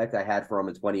respect I had for him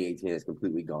in 2018 is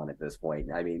completely gone at this point.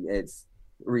 I mean, it's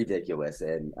ridiculous,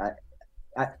 and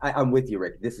I'm with you,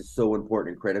 Rick. This is so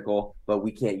important and critical, but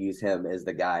we can't use him as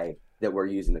the guy that we're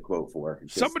using the quote for.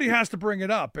 Somebody has to bring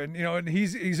it up, and and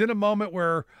he's in a moment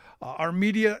where our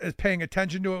media is paying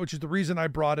attention to it, which is the reason I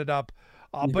brought it up.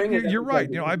 But you're right.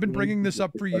 I've been bringing this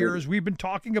up for years. We've been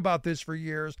talking about this for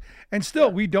years, and still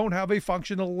we don't have a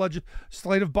functional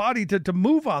legislative body to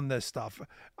move on this stuff.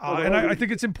 And I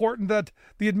think it's important that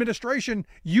the administration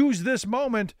use this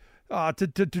moment to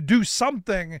do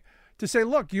something to say,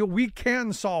 look, we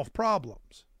can solve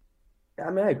problems. I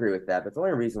mean, I agree with that, but the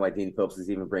only reason why Dean Phillips is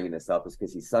even bringing this up is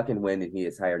because he's sucking wind, and he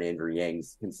has hired Andrew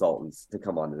Yang's consultants to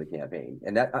come onto the campaign.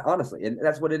 And that, honestly, and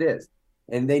that's what it is.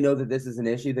 And they know that this is an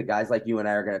issue that guys like you and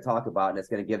I are going to talk about, and it's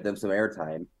going to give them some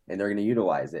airtime, and they're going to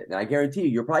utilize it. And I guarantee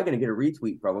you're probably going to get a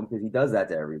retweet from him, because he does that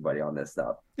to everybody on this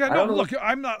stuff. Yeah, no, look,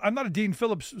 I'm not a Dean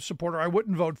Phillips supporter. I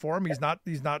wouldn't vote for him. He's not.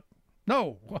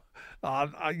 No, look,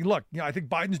 I think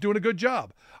Biden's doing a good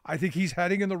job. I think he's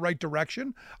heading in the right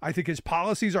direction. I think his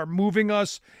policies are moving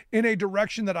us in a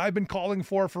direction that I've been calling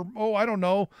for I don't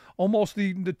know, almost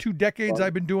the 2 decades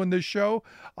I've been doing this show.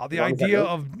 The idea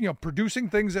of producing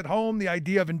things at home, the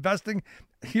idea of investing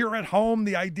here at home,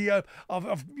 the idea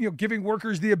of giving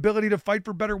workers the ability to fight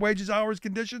for better wages, hours,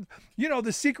 conditions,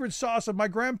 the secret sauce of my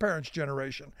grandparents'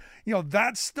 generation,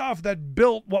 that stuff that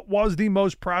built what was the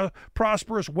most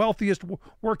prosperous, wealthiest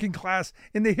working class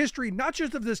in the history, not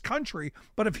just of this country,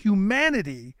 but of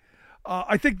humanity.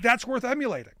 I think that's worth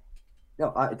emulating.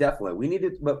 No, definitely. We need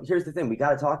to, but here's the thing: we got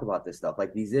to talk about this stuff,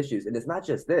 like these issues, and it's not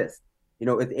just this.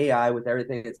 With AI, with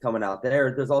everything that's coming out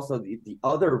there, there's also the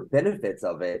other benefits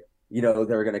of it.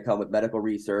 They're going to come with medical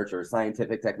research or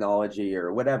scientific technology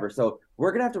or whatever. So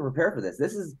we're going to have to prepare for this.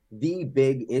 This is the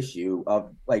big issue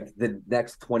of like the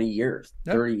next 20 years,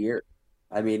 30 years.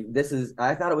 I mean,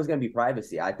 I thought it was going to be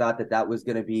privacy. I thought that was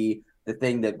going to be the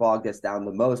thing that bogged us down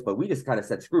the most, but we just kind of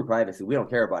said, screw privacy. We don't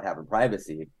care about having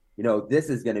privacy. This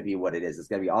is going to be what it is. It's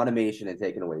going to be automation and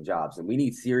taking away jobs. And we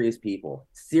need serious people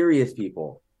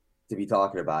to be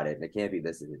talking about it. And it can't be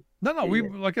this. No,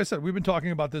 like I said, we've been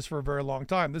talking about this for a very long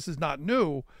time. This is not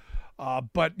new.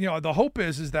 But the hope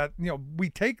is that, we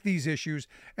take these issues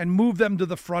and move them to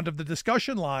the front of the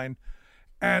discussion line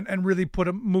and really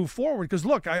move forward. Because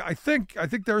look, I think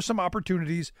there are some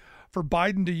opportunities for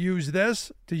Biden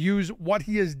to use what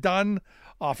he has done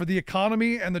for the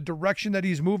economy and the direction that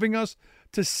he's moving us,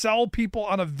 to sell people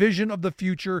on a vision of the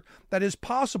future that is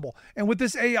possible. And with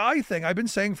this AI thing, I've been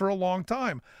saying for a long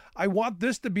time, I want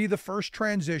this to be the first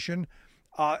transition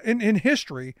in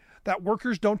history that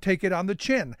workers don't take it on the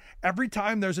chin. Every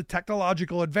time there's a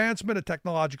technological advancement, a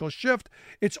technological shift,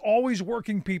 it's always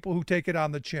working people who take it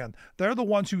on the chin. They're the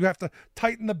ones who have to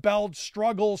tighten the belt,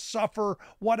 struggle, suffer,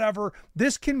 whatever.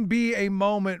 This can be a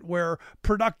moment where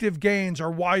productive gains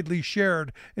are widely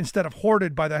shared instead of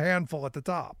hoarded by the handful at the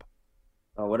top.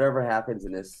 Whatever happens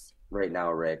in this right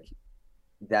now, Rick,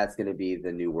 that's going to be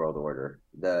the new world order.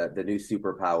 The new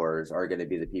superpowers are going to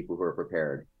be the people who are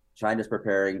prepared. China's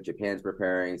preparing, Japan's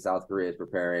preparing, South Korea's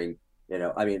preparing.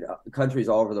 Countries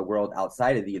all over the world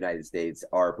outside of the United States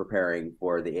are preparing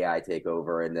for the AI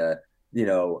takeover and the,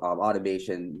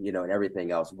 automation, and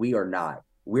everything else. We are not.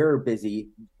 We're busy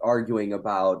arguing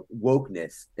about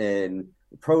wokeness and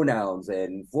pronouns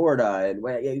and Florida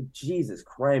and Jesus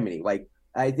criminy. Like,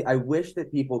 I wish that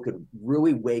people could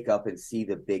really wake up and see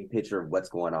the big picture of what's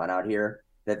going on out here,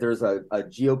 that there's a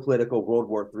geopolitical World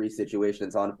War III situation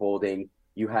that's unfolding.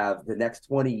 You have the next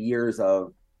 20 years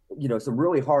of, some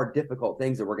really hard, difficult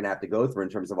things that we're going to have to go through in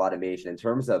terms of automation, in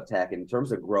terms of tech, in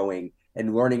terms of growing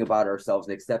and learning about ourselves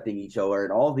and accepting each other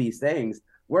and all these things.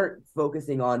 We're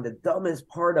focusing on the dumbest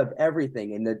part of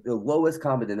everything and the lowest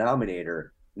common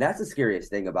denominator. And that's the scariest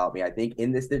thing about me, I think,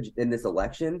 in this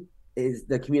election, is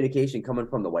the communication coming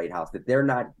from the White House, that they're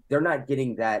not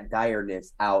getting that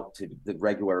direness out to the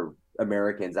regular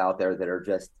Americans out there that are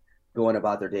just going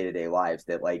about their day-to-day lives,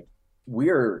 that like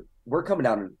we're coming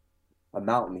down a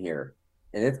mountain here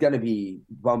and it's going to be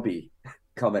bumpy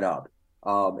coming up.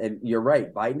 And you're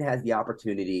right. Biden has the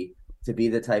opportunity to be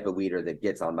the type of leader that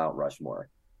gets on Mount Rushmore,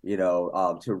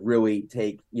 to really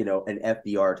take, an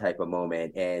FDR type of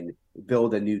moment and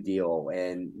build a new deal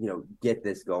and, get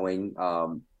this going.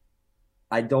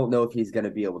 I don't know if he's going to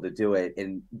be able to do it.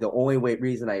 And the only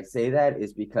reason I say that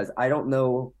is because I don't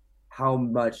know how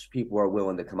much people are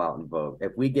willing to come out and vote.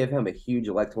 If we give him a huge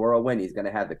electoral win, he's going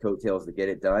to have the coattails to get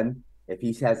it done. If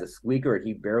he has a squeaker and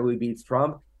he barely beats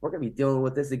Trump, we're going to be dealing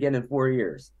with this again in 4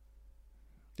 years.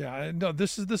 Yeah, no,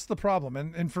 this is the problem.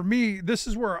 And for me, this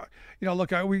is where,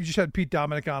 look, we just had Pete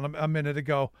Dominic on a minute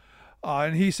ago.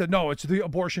 And he said, no, it's the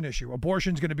abortion issue.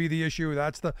 Abortion's going to be the issue.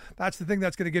 That's the thing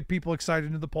that's going to get people excited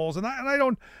into the polls. And I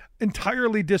don't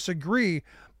entirely disagree,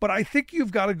 but I think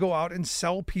you've got to go out and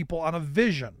sell people on a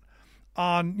vision.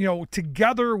 On,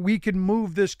 together we can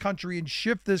move this country and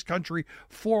shift this country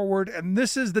forward. And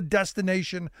this is the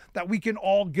destination that we can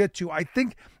all get to. I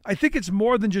think it's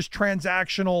more than just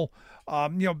transactional.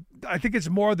 I think it's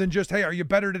more than just, hey, are you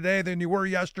better today than you were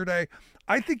yesterday?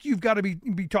 I think you've got to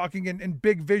be talking in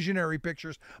big visionary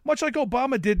pictures, much like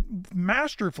Obama did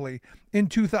masterfully in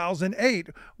 2008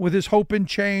 with his hope and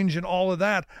change and all of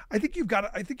that. I think you've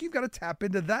got to tap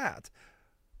into that.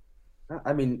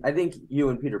 I mean, I think you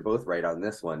and Pete are both right on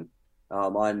this one.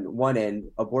 On one end,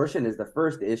 abortion is the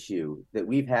first issue that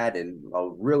we've had in a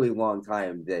really long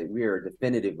time that we are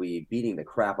definitively beating the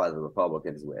crap out of the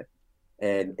Republicans with.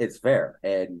 And it's fair.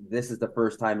 And this is the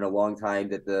first time in a long time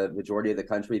that the majority of the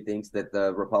country thinks that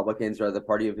the Republicans are the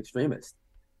party of extremists.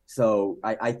 So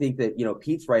I think that,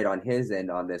 Pete's right on his end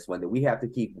on this one, that we have to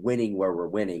keep winning where we're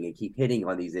winning and keep hitting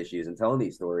on these issues and telling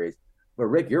these stories. But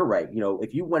Rick, you're right.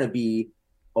 If you want to be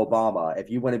Obama, if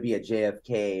you want to be a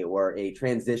JFK or a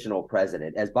transitional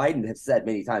president, as Biden has said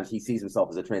many times, he sees himself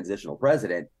as a transitional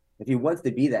president. If he wants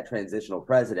to be that transitional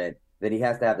president, then he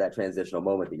has to have that transitional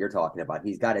moment that you're talking about.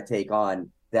 He's got to take on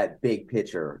that big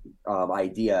picture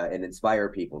idea and inspire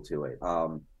people to it.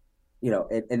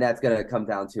 And that's going to come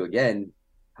down to, again,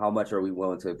 how much are we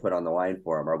willing to put on the line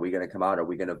for him? Are we going to come out? Are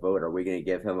we going to vote? Are we going to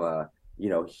give him a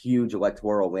huge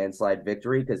electoral landslide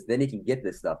victory? Because then he can get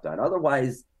this stuff done.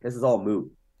 Otherwise, this is all moot.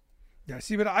 Yeah,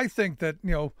 see, but I think that,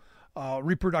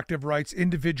 reproductive rights,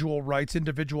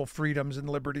 individual freedoms and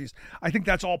liberties, I think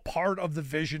that's all part of the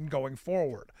vision going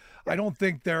forward. I don't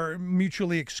think they're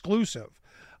mutually exclusive.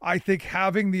 I think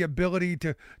having the ability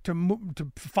to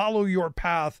follow your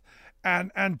path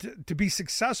and to be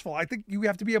successful, I think you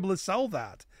have to be able to sell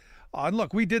that. And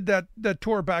look, we did that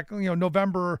tour back,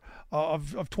 November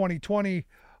of 2020,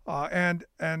 and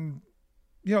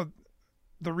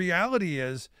the reality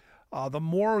is, the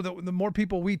more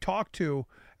people we talked to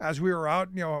as we were out,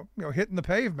 hitting the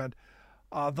pavement,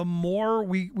 the more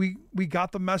we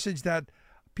got the message that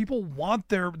people want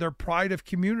their pride of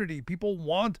community. People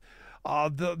want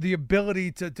the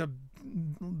ability to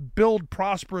build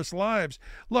prosperous lives.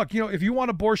 Look, if you want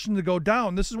abortion to go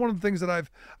down, this is one of the things that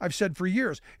I've said for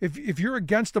years. If you're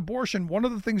against abortion, one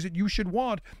of the things that you should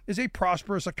want is a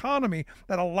prosperous economy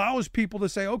that allows people to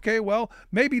say, okay, well,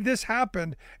 maybe this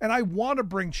happened and I want to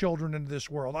bring children into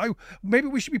this world. Maybe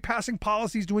we should be passing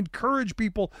policies to encourage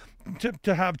people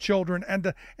to have children and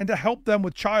to help them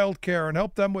with childcare and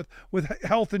help them with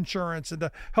health insurance and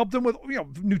to help them with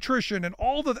nutrition and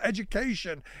all the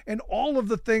education and all of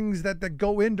the things that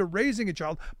go into raising a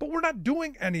child. But we're not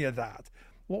doing any of that.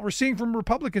 What we're seeing from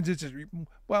Republicans is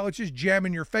it's just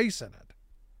jamming your face in it.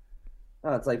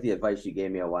 Oh, it's like the advice you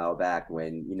gave me a while back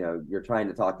when you're trying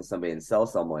to talk to somebody and sell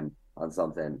someone on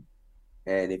something,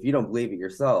 and if you don't believe it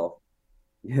yourself,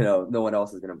 no one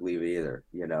else is going to believe it either.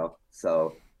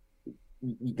 So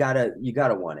you gotta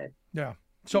want it. Yeah.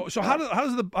 So how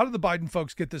do the Biden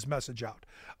folks get this message out?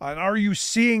 And are you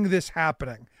seeing this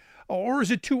happening, or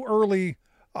is it too early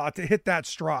to hit that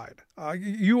stride?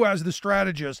 You as the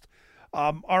strategist,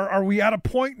 are we at a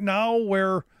point now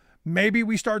where maybe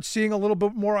we start seeing a little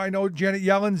bit more? I know Janet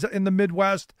Yellen's in the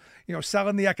Midwest,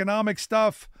 selling the economic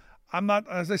stuff. I'm not,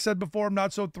 as I said before, I'm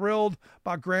not so thrilled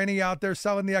about Granny out there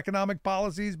selling the economic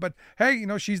policies, but hey,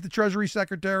 she's the Treasury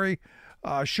Secretary.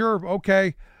 Sure.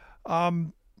 Okay.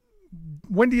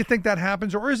 When do you think that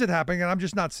happens, or is it happening and I'm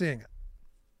just not seeing it?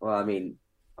 Well, I mean,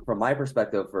 from my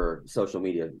perspective for social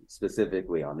media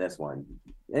specifically on this one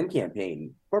and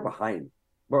campaign, we're behind.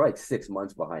 We're like 6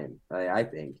 months behind, I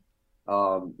think.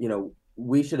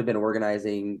 We should have been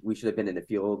organizing. We should have been in the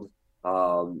field.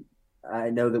 I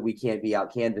know that we can't be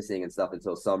out canvassing and stuff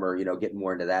until summer, getting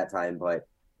more into that time. But,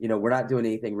 we're not doing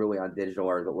anything really on digital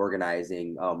or the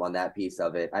organizing on that piece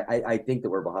of it. I think that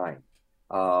we're behind.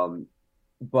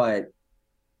 But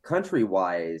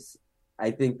country-wise, I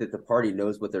think that the party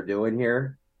knows what they're doing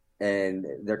here. And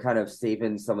they're kind of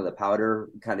saving some of the powder,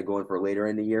 kind of going for later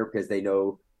in the year because they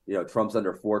know, Trump's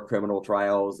under 4 criminal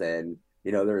trials and,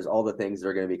 there's all the things that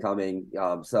are going to be coming.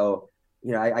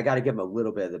 I got to give them a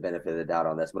little bit of the benefit of the doubt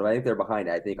on this. But I think they're behind.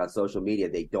 I think on social media,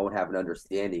 they don't have an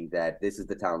understanding that this is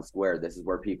the town square. This is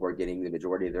where people are getting the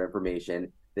majority of their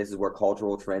information. This is where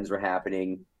cultural trends are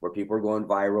happening, where people are going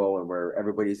viral and where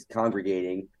everybody's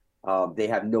congregating. They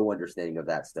have no understanding of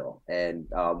that still. And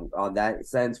on that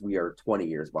sense, we are 20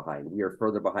 years behind. We are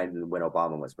further behind than when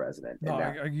Obama was president.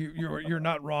 No, you're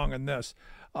not wrong in this.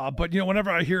 But, whenever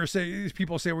I hear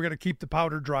people say we're going to keep the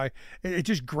powder dry, it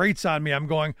just grates on me. I'm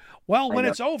going, well, when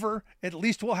it's over, at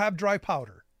least we'll have dry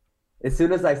powder. As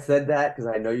soon as I said that, because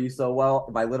I know you so well,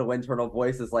 my little internal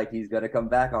voice is like, he's going to come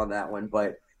back on that one.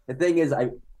 But the thing is,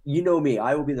 you know me,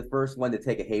 I will be the first one to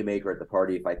take a haymaker at the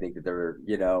party if I think that they're,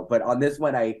 but on this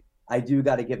one, I do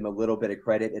got to give him a little bit of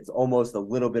credit. It's almost a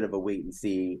little bit of a wait and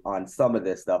see on some of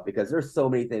this stuff because there's so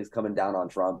many things coming down on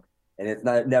Trump and it's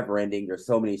not never ending. There's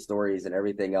so many stories and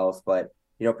everything else. But,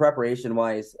 preparation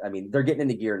wise, I mean, they're getting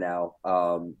into gear now.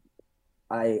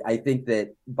 I think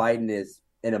that Biden is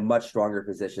in a much stronger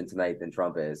position tonight than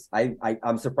Trump is.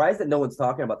 I'm surprised that no one's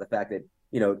talking about the fact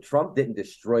that, Trump didn't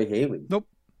destroy Haley. Nope.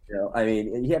 I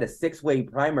mean, he had a 6-way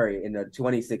primary in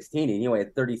 2016 and he only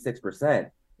had 36%.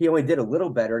 He only did a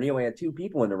little better, and he only had 2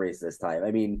 people in the race this time.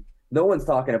 I mean, no one's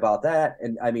talking about that.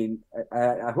 And I mean,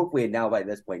 I hopefully now by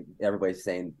this point, everybody's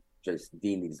saying just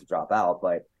Dean needs to drop out.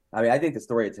 But I mean, I think the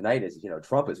story of tonight is,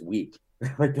 Trump is weak.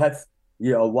 Like that's,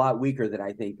 a lot weaker than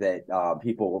I think that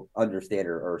people understand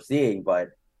or seeing. But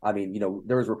I mean,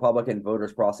 there was Republican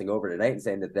voters crossing over tonight and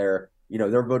saying that they're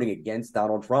voting against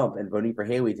Donald Trump and voting for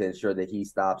Haley to ensure that he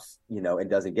stops, and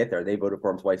doesn't get there. They voted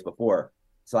for him twice before.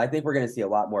 So I think we're going to see a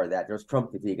lot more of that. There's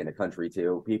Trump fatigue in the country,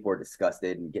 too. People are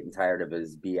disgusted and getting tired of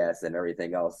his BS and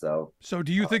everything else. So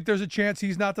do you think there's a chance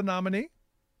he's not the nominee?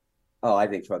 Oh, I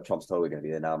think Trump's totally going to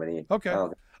be the nominee. Okay.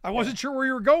 I wasn't sure where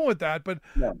you were going with that, but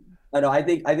no. I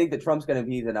think that Trump's going to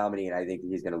be the nominee, and I think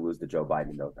he's going to lose to Joe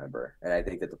Biden in November. And I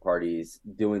think that the party's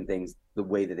doing things the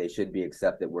way that they should be,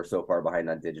 except that we're so far behind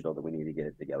on digital that we need to get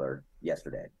it together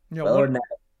yesterday. Other than that,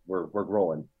 we're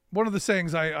rolling. one of the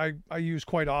sayings I use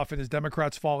quite often is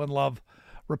Democrats fall in love,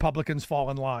 Republicans fall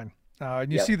in line.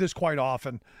 And you see this quite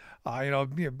often.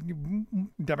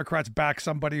 Democrats back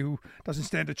somebody who doesn't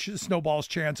stand a snowball's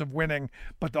chance of winning,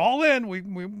 but all in, we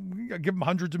give them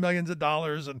hundreds of millions of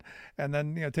dollars and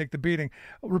then take the beating.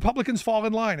 Republicans fall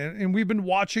in line, and we've been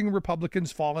watching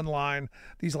Republicans fall in line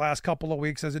these last couple of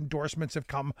weeks as endorsements have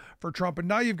come for Trump. And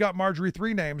now you've got Marjorie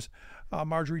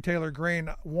Taylor Greene,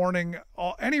 warning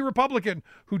any Republican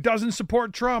who doesn't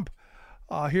support Trump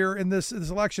here in this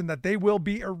election that they will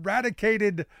be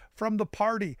eradicated from the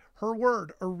party. Her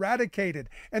word, eradicated.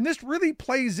 And this really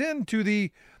plays into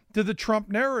the Trump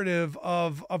narrative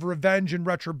of revenge and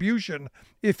retribution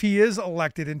if he is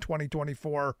elected in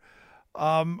 2024.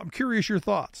 I'm curious your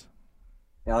thoughts.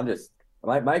 Yeah,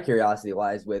 my curiosity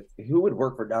lies with who would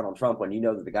work for Donald Trump when you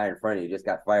know that the guy in front of you just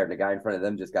got fired, and the guy in front of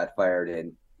them just got fired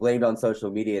and blamed on social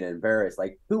media and embarrassed.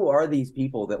 Like, who are these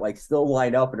people that still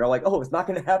line up and are like, oh, it's not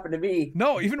going to happen to me?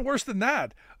 No, even worse than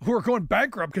that, who are going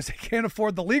bankrupt because they can't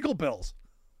afford the legal bills.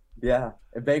 Yeah,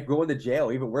 and going to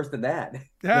jail, even worse than that.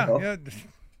 Yeah, yeah.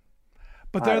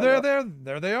 But there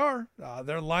they are.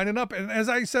 They're lining up. And as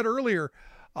I said earlier,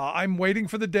 I'm waiting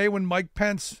for the day when Mike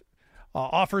Pence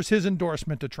offers his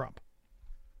endorsement to Trump.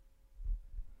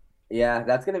 Yeah,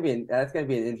 that's gonna be an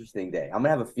interesting day. I'm gonna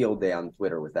have a field day on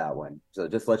Twitter with that one. So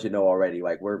just to let you know already,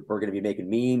 we're gonna be making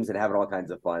memes and having all kinds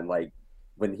of fun.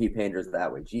 When he panders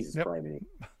that way, Jesus Christ,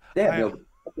 they have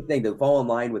they fall in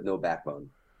line with no backbone.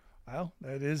 Well,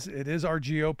 it is our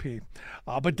GOP.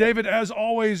 But David, as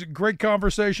always, great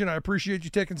conversation. I appreciate you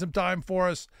taking some time for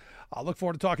us. I look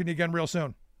forward to talking to you again real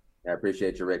soon. I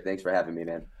appreciate you, Rick. Thanks for having me,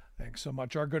 man. Thanks so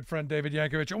much. Our good friend David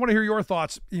Yankovich. I want to hear your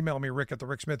thoughts. Email me,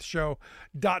 rick@thericksmithshow.com.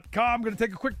 I'm going to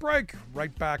take a quick break.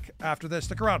 Right back after this.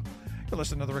 Stick around. You're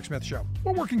listening to The Rick Smith Show.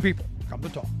 We're working people. Come to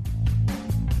talk.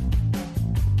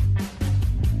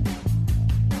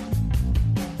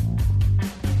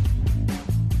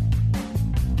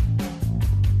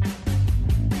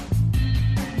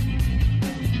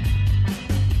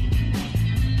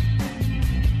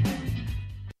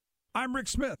 I'm Rick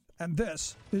Smith, and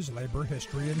this is Labor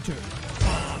History in 2.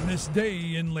 On this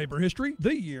day in labor history,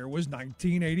 the year was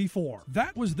 1984.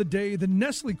 That was the day the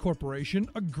Nestle Corporation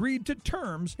agreed to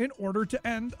terms in order to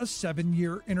end a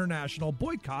 7-year international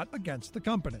boycott against the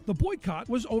company. The boycott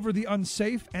was over the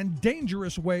unsafe and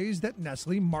dangerous ways that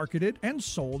Nestle marketed and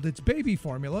sold its baby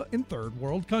formula in third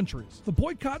world countries. The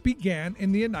boycott began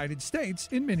in the United States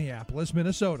in Minneapolis,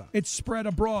 Minnesota. It spread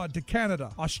abroad to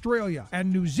Canada, Australia,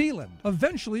 and New Zealand,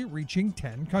 eventually reaching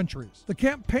 10 countries. The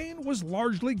campaign was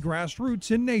largely grassroots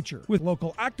in nature, with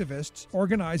local activists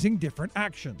organizing different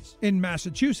actions. In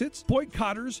Massachusetts,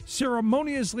 boycotters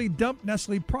ceremoniously dumped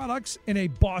Nestle products in a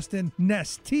Boston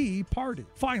Nestea party.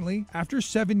 Finally, after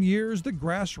 7 years, the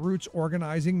grassroots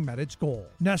organizing met its goal.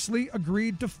 Nestle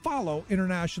agreed to follow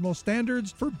international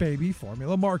standards for baby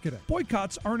formula marketing.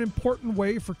 Boycotts are an important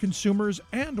way for consumers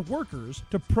and workers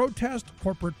to protest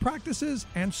corporate practices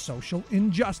and social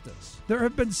injustice. There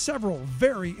have been several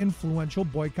very influential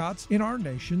boycotts in our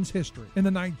nation's history. In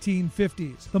the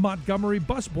 1950s, the Montgomery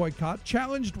bus boycott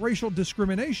challenged racial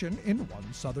discrimination in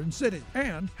one southern city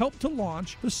and helped to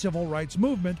launch the civil rights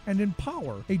movement and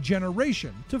empower a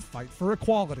generation to fight for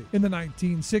equality. In the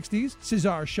 1960s,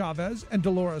 Cesar Chavez and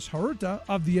Dolores Huerta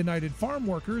of the United Farm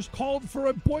Workers called for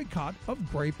a boycott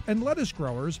of grape and lettuce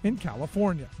growers in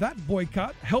California. That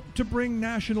boycott helped to bring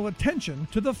national attention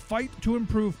to the fight to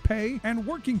improve pay and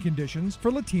working conditions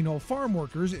for Latino farm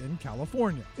workers in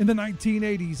California. In the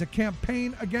 1980s, a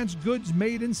campaign against goods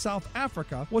made in South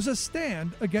Africa was a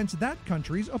stand against that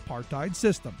country's apartheid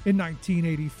system. In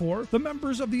 1984, the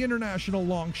members of the International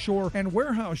Longshore and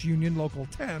Warehouse Union Local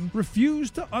 10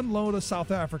 refused to unload a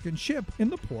South African ship in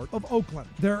the port of Oakland.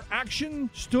 Their action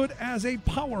stood as a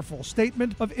powerful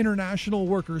statement of international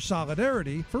worker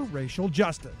solidarity for racial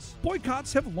justice.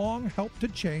 Boycotts have long helped to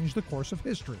change the course of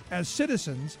history as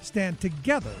citizens stand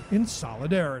together in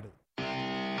solidarity.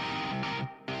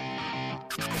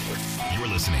 You're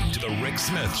listening to The Rick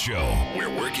Smith Show, where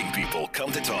working people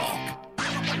come to talk.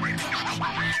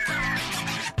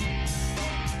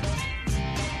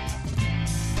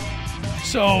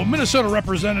 So, Minnesota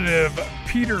Representative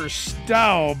Peter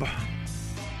Staub,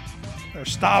 or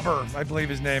Stauber, I believe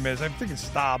his name is. I think it's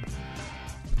Staub,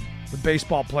 the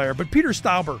baseball player. But Peter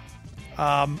Stauber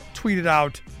tweeted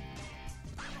out,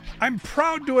 "I'm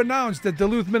proud to announce that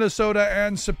Duluth, Minnesota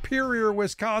and Superior,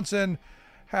 Wisconsin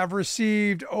have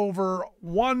received over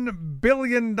 $1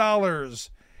 billion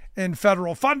in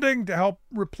federal funding to help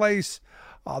replace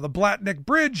the Blatnick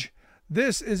Bridge.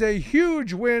 This is a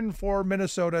huge win for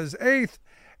Minnesota's 8th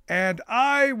and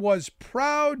I was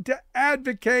proud to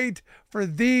advocate for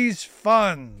these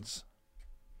funds.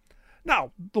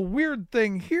 Now, the weird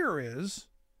thing here is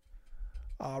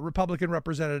Republican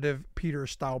Representative Peter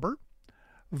Stauber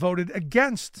voted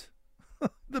against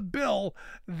the bill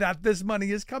that this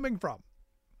money is coming from.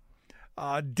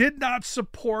 Did not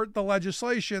support the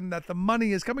legislation that the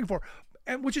money is coming for,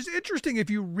 and which is interesting. If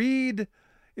you read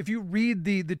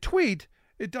the tweet,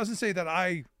 it doesn't say that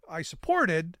I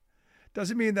supported.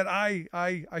 Doesn't mean that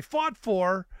I fought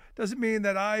for. Doesn't mean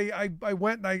that I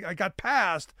went and I got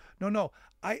passed. No.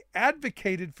 I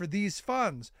advocated for these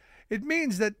funds. It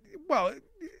means that, well,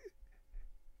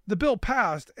 the bill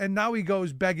passed, and now he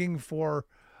goes begging for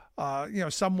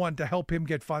someone to help him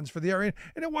get funds for the area.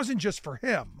 And it wasn't just for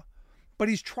him, but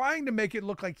he's trying to make it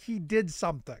look like he did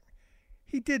something.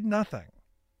 He did nothing.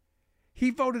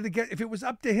 He voted again. If it was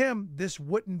up to him, this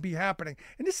wouldn't be happening.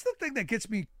 And this is the thing that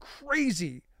gets me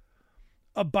crazy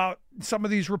about some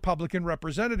of these Republican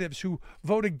representatives who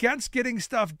vote against getting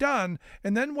stuff done,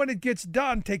 and then when it gets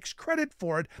done, takes credit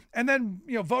for it, and then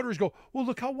voters go, well,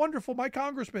 look how wonderful my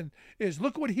congressman is.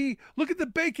 Look at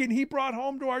the bacon he brought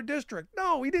home to our district.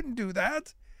 No, he didn't do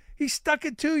that. He stuck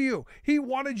it to you. He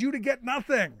wanted you to get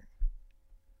nothing.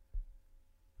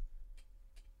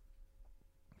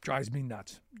 Drives me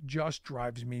nuts. Just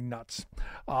drives me nuts.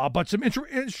 But some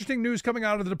interesting news coming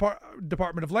out of the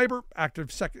Department of Labor.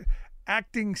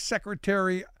 Acting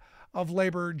Secretary of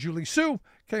Labor Julie Su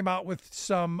came out with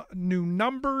some new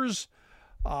numbers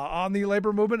on the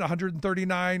labor movement.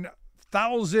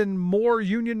 139,000 more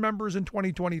union members in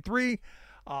 2023.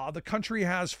 The country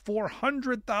has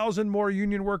 400,000 more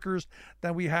union workers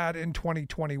than we had in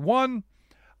 2021.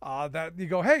 That you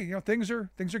go, hey, things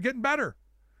are getting better.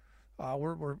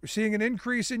 We're seeing an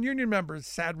increase in union members.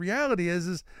 Sad reality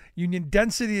is union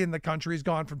density in the country has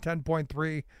gone from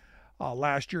 10.3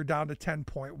 last year down to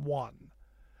 10.1.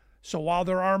 So while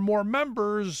there are more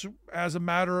members as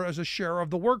a share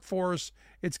of the workforce,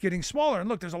 it's getting smaller. And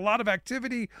look, there's a lot of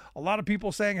activity, a lot of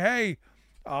people saying, hey,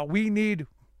 we need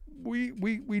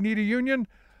a union.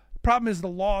 The problem is the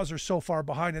laws are so far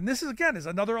behind. And this is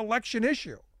another election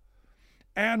issue.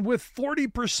 And with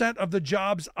 40% of the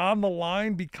jobs on the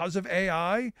line because of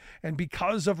AI and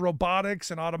because of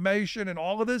robotics and automation and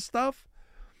all of this stuff,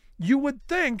 you would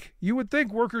think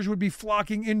workers would be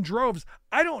flocking in droves.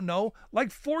 I don't know, like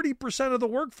 40% of the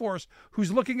workforce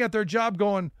who's looking at their job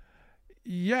going,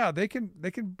 yeah, they can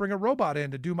bring a robot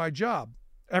in to do my job.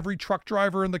 Every truck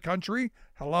driver in the country,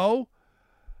 hello?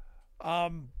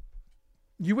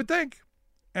 You would think.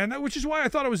 And which is why I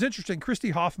thought it was interesting.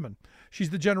 Christy Hoffman, she's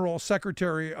the general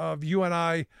secretary of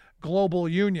UNI Global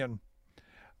Union.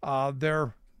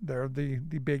 They're the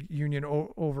big union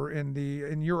over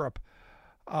in Europe.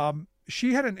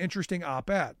 She had an interesting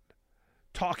op-ed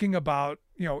talking about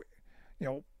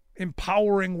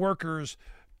empowering workers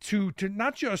to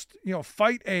not just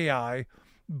fight AI,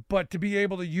 but to be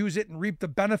able to use it and reap the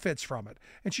benefits from it.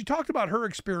 And she talked about her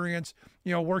experience,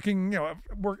 working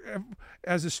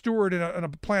as a steward in a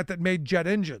plant that made jet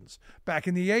engines back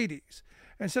in the 80s,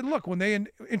 and said, look, when they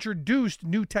introduced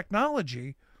new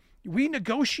technology, we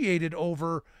negotiated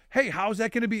over, hey, how's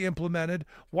that going to be implemented?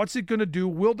 What's it going to do?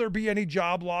 Will there be any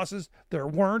job losses? There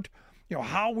weren't.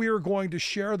 How we are going to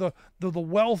share the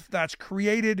wealth that's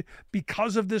created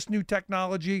because of this new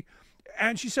technology.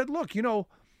 And she said, look,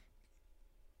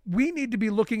 we need to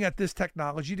be looking at this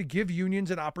technology to give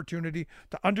unions an opportunity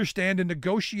to understand and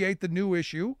negotiate the new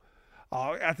issue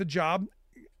at the job,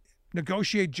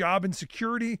 negotiate job and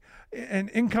security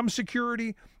and income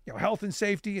security, health and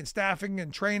safety and staffing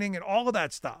and training and all of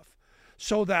that stuff,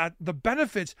 so that the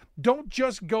benefits don't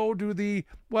just go to the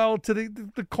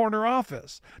corner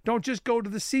office, don't just go to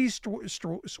the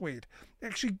C-suite. It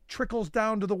actually trickles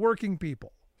down to the working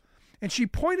people. And she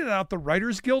pointed out the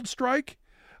Writers Guild strike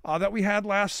that we had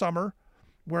last summer,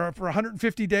 where for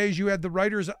 150 days you had the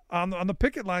writers on the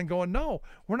picket line going, no,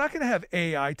 we're not going to have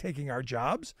AI taking our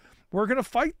jobs. We're going to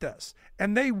fight this.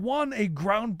 And they won a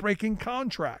groundbreaking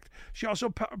contract. She also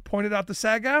pointed out the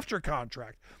SAG-AFTRA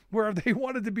contract, where they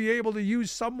wanted to be able to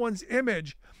use someone's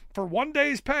image for one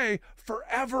day's pay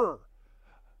forever,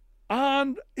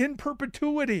 in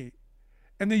perpetuity.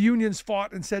 And the unions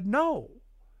fought and said no,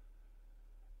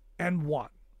 and won.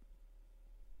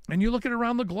 And you look at it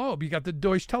around the globe, you got the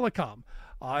Deutsche Telekom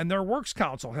and their Works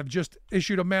Council have just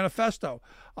issued a manifesto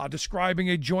describing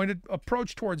a joint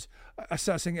approach towards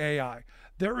assessing AI.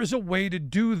 There is a way to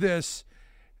do this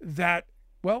that,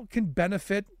 can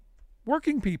benefit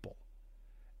working people.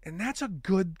 And that's a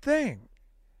good thing.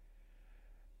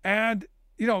 And,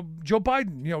 Joe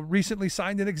Biden, recently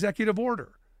signed an executive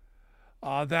order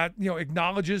that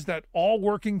acknowledges that all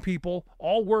working people,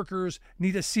 all workers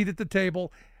need a seat at the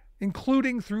table,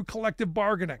 including through collective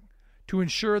bargaining, to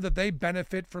ensure that they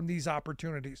benefit from these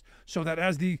opportunities, so that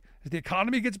as the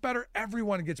economy gets better,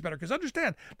 everyone gets better. Because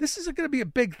understand, this is going to be a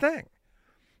big thing.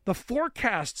 The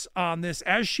forecasts on this,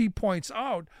 as she points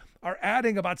out, are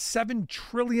adding about $7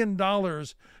 trillion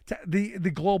to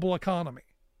the global economy,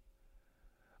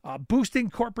 boosting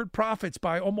corporate profits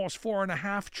by almost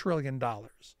 $4.5 trillion.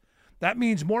 That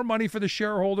means more money for the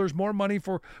shareholders, more money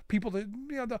for people to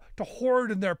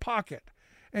hoard in their pocket.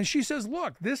 And she says,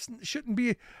 look, this shouldn't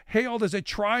be hailed as a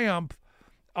triumph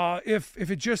if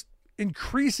it just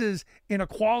increases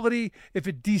inequality, if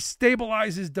it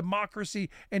destabilizes democracy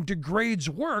and degrades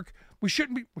work. We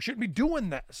shouldn't be doing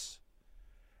this.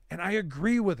 And I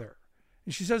agree with her.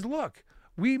 And she says, look,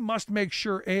 we must make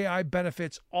sure AI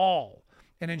benefits all,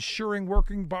 and ensuring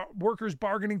workers'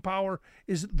 bargaining power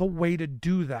is the way to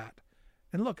do that.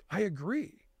 And look, I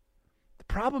agree. The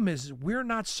problem is we're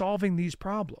not solving these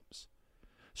problems.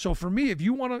 So for me, if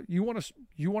you want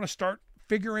to start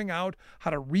figuring out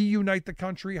how to reunite the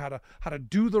country, how to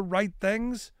do the right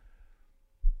things,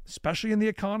 especially in the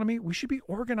economy, we should be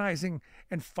organizing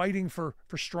and fighting for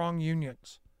strong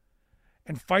unions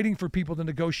and fighting for people to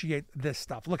negotiate this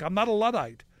stuff. Look, I'm not a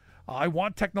Luddite. I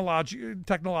want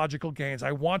technological gains.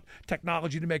 I want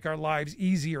technology to make our lives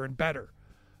easier and better,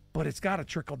 but it's got to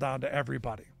trickle down to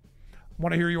everybody. I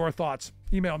want to hear your thoughts.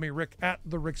 Email me,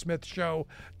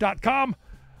 rick@thericksmithshow.com.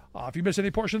 If you miss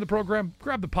any portion of the program,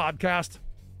 grab the podcast.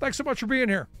 Thanks so much for being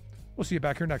here. We'll see you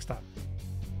back here next time.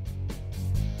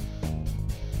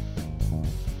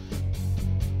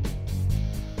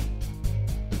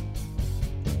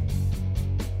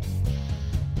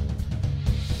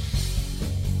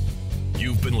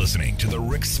 You've been listening to The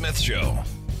Rick Smith Show.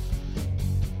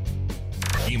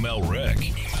 Email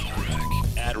Rick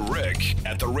at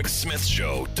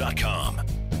rick@thericksmithshow.com.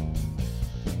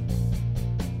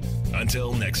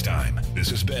 Until next time, this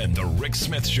has been The Rick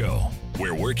Smith Show,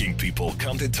 where working people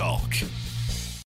come to talk.